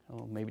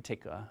 It'll maybe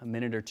take a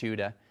minute or two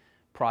to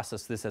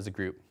process this as a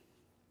group.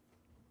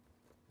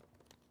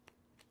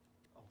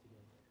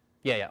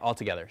 Yeah, all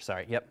together.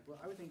 Sorry. Yep. Well,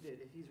 I would think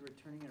that if he's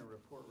returning in a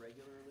report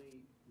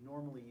regularly,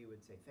 normally you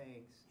would say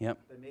thanks. Yep.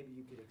 But maybe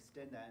you could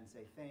extend that and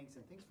say thanks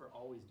and thanks for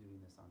always doing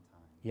this on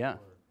time. Yeah. Or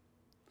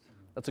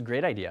That's a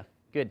great idea.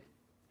 Good.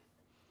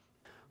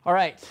 All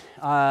right.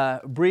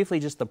 Briefly,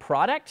 just the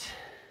product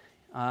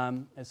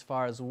as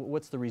far as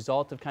what's the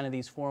result of kind of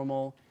these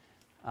formal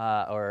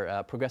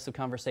or progressive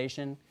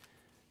conversation,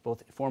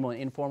 both formal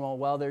and informal.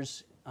 Well,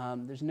 there's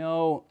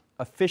no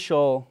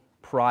official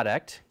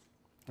product,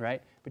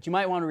 right? But you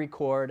might want to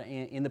record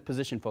in the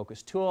position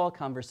focus tool,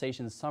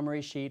 conversation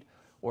summary sheet,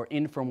 or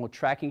informal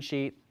tracking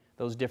sheet,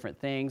 those different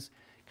things,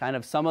 kind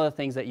of some of the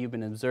things that you've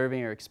been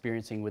observing or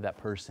experiencing with that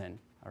person,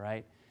 all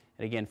right?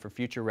 And again, for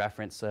future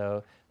reference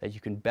so that you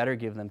can better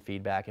give them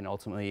feedback and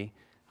ultimately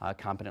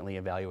competently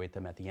evaluate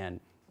them at the end.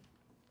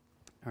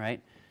 All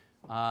right.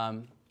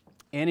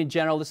 And in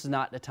general, this is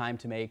not the time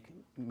to make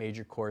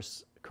major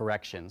course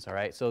corrections. All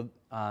right. So,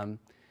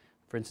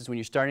 for instance, when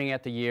you're starting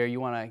at the year, you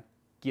want to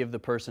give the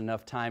person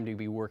enough time to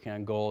be working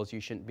on goals.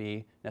 You shouldn't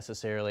be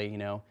necessarily, you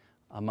know,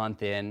 a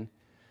month in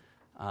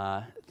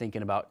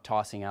thinking about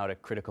tossing out a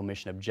critical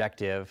mission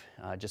objective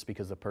just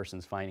because the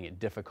person's finding it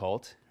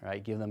difficult.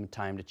 Right. Give them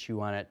time to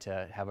chew on it,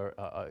 to have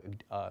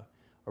a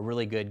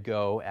really good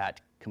go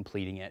at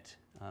completing it.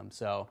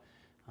 So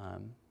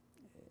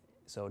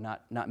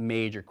not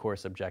major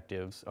course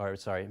objectives, or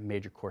sorry,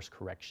 major course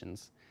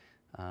corrections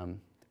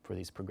for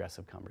these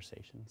progressive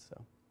conversations.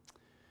 So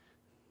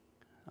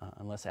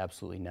unless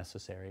absolutely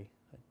necessary.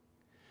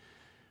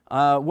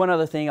 One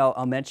other thing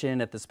I'll mention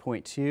at this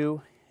point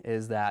too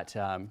is that,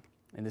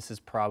 and this is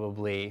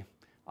probably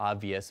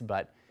obvious,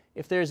 but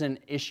if there's an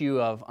issue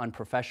of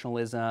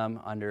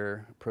unprofessionalism,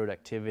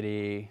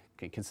 underproductivity,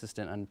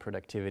 consistent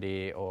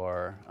unproductivity,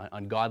 or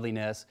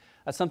ungodliness,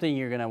 that's something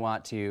you're going to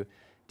want to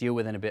deal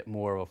with in a bit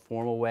more of a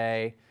formal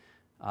way,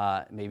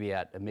 maybe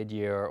at a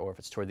mid-year, or if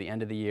it's toward the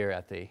end of the year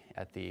at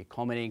the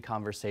culminating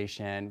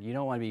conversation. You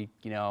don't want to be,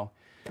 you know,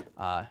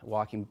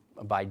 walking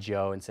by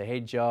Joe and say,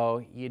 "Hey,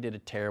 Joe, you did a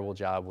terrible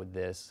job with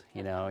this.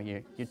 You know,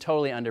 you're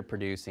totally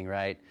underproducing,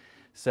 right?"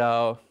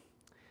 So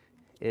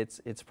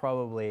it's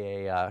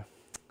probably a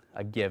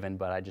given,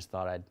 but I just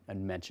thought I'd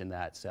mention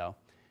that. So,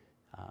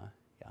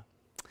 yeah.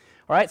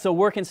 All right, so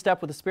work in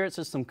step with the Spirit.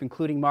 So some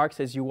concluding marks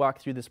as you walk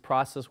through this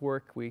process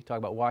work. We talk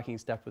about walking in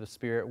step with the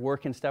Spirit,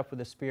 work in step with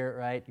the Spirit,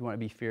 right? You want to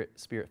be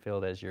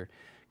Spirit-filled as you're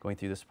going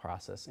through this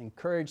process.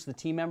 Encourage the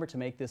team member to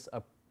make this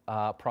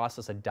a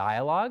process a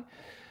dialogue.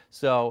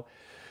 So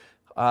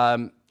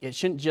it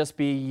shouldn't just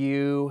be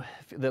you,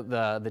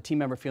 the team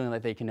member feeling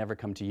like they can never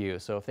come to you.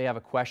 So if they have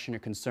a question or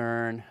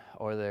concern,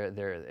 or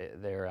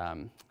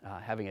they're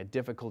having a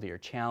difficulty or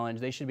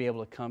challenge, they should be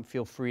able to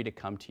feel free to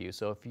come to you.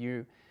 So if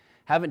you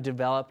haven't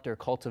developed or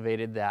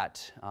cultivated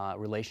that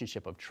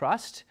relationship of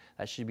trust,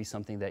 that should be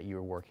something that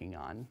you're working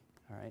on.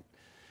 All right.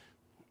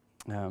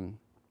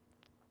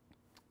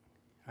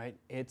 Right.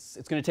 It's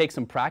going to take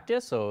some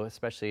practice, so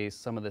especially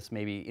some of this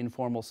maybe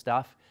informal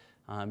stuff,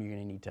 you're going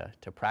to need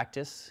to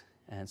practice,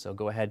 and so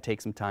go ahead,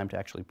 take some time to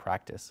actually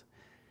practice.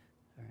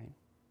 All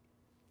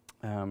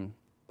right.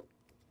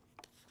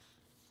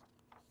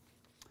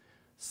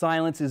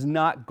 Silence is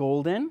not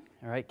golden.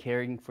 All right.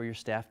 Caring for your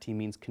staff team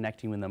means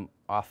connecting with them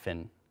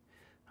often.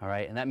 All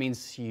right, and that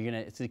means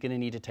it's going to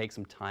need to take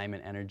some time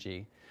and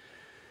energy.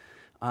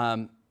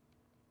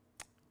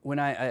 When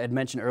I had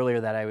mentioned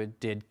earlier that I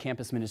did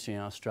campus ministry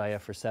in Australia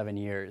for 7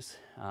 years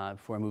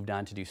before I moved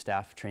on to do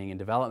staff training and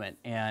development.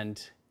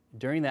 And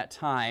during that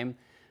time,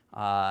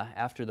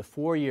 after the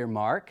 4-year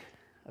mark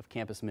of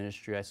campus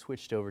ministry, I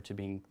switched over to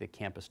being the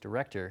campus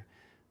director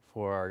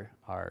for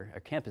our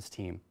campus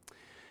team.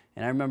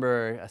 And I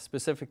remember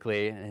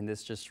specifically, and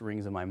this just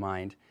rings in my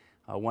mind,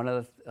 one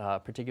of the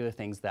particular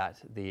things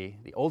that the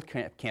old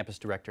campus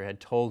director had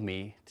told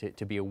me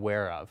to be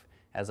aware of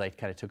as I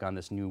kind of took on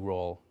this new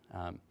role.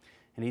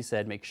 And he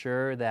said, make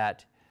sure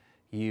that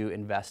you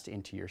invest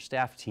into your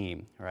staff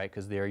team, right?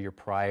 Because they're your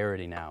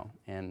priority now.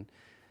 And,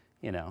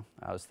 you know,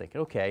 I was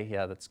thinking, okay,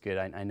 yeah, that's good.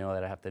 I know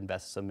that I have to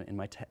invest some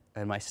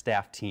in my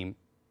staff team.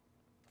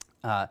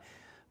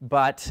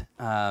 But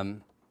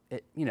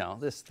you know,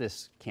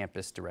 this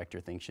campus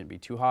director thing shouldn't be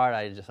too hard.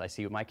 I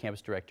see with my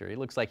campus director, it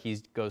looks like he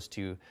goes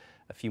to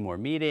a few more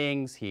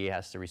meetings. He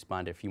has to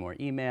respond to a few more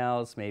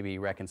emails, maybe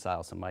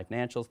reconcile some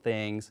financial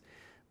things.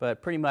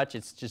 But pretty much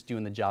it's just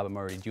doing the job I'm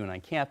already doing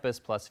on campus,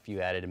 plus a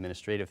few added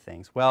administrative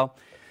things. Well,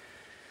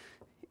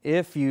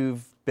 if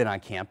you've been on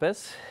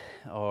campus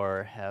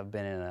or have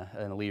been in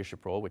a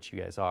leadership role, which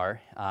you guys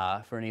are,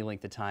 for any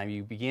length of time,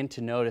 you begin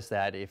to notice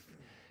that if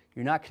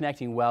you're not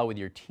connecting well with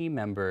your team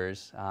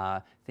members,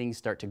 things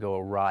start to go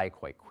awry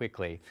quite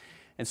quickly.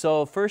 And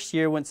so first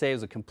year, I wouldn't say it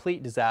was a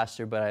complete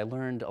disaster, but I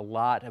learned a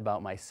lot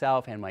about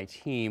myself and my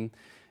team,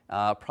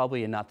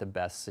 probably in not the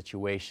best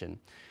situation.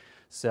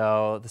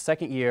 So the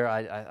second year,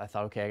 I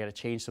thought, okay, I got to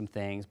change some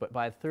things. But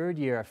by the third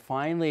year, I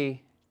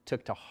finally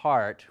took to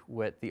heart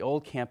what the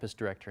old campus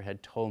director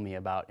had told me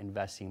about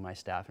investing in my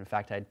staff. In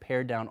fact, I had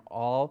pared down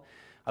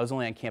I was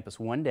only on campus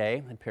one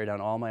day. I'd pared down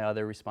all my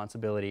other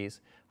responsibilities.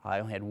 I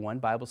only had one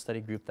Bible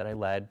study group that I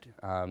led,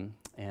 and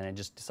I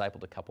just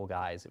discipled a couple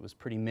guys. It was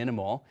pretty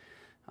minimal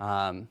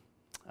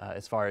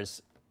as far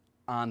as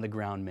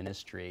on-the-ground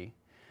ministry.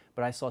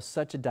 But I saw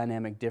such a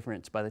dynamic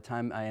difference by the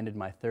time I ended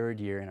my third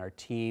year in our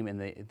team, and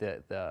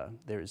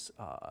there's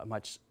a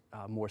much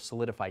more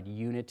solidified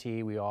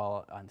unity. We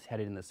all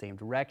headed in the same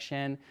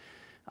direction.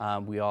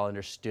 We all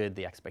understood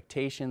the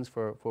expectations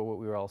for what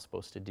we were all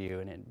supposed to do,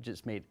 and it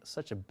just made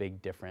such a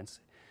big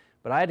difference.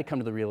 But I had to come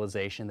to the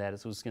realization that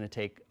it was going to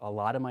take a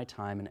lot of my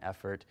time and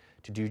effort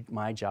to do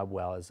my job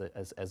well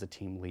as a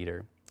team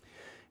leader.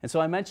 And so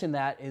I mentioned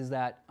that it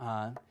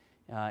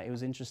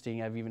was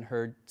interesting. I've even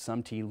heard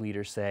some team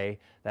leaders say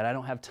that I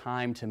don't have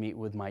time to meet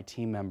with my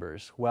team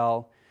members.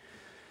 Well,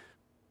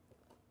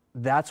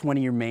 that's one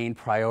of your main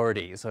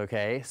priorities,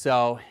 okay?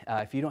 So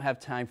if you don't have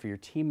time for your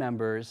team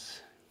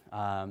members,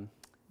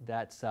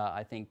 that's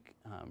I think,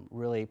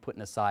 really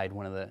putting aside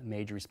one of the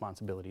major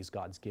responsibilities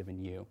God's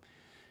given you.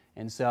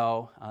 And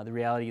so the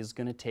reality is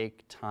going to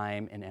take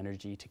time and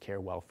energy to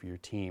care well for your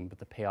team, but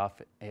the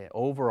payoff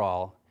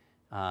overall,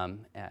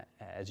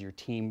 as your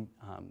team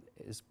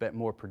is a bit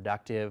more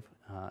productive,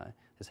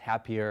 is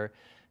happier,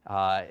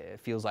 it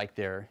feels like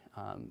they're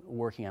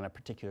working on a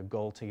particular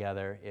goal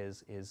together,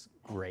 is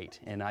great.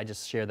 And I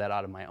just share that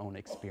out of my own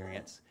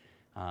experience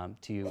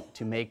to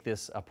make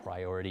this a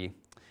priority.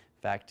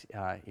 In fact,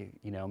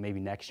 maybe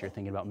next year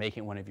thinking about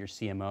making it one of your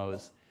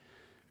CMOs,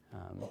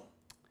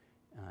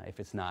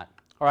 if it's not.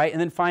 All right,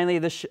 and then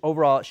finally,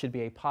 overall, it should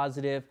be a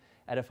positive,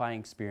 edifying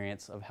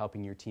experience of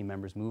helping your team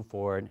members move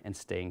forward and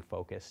staying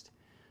focused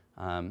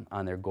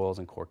on their goals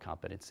and core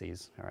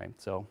competencies. All right,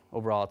 so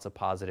overall, it's a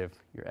positive.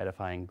 You're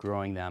edifying,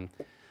 growing them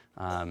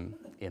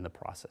in the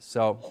process.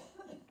 So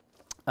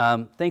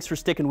thanks for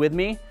sticking with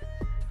me.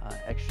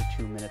 Extra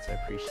 2 minutes, I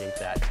appreciate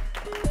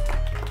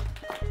that.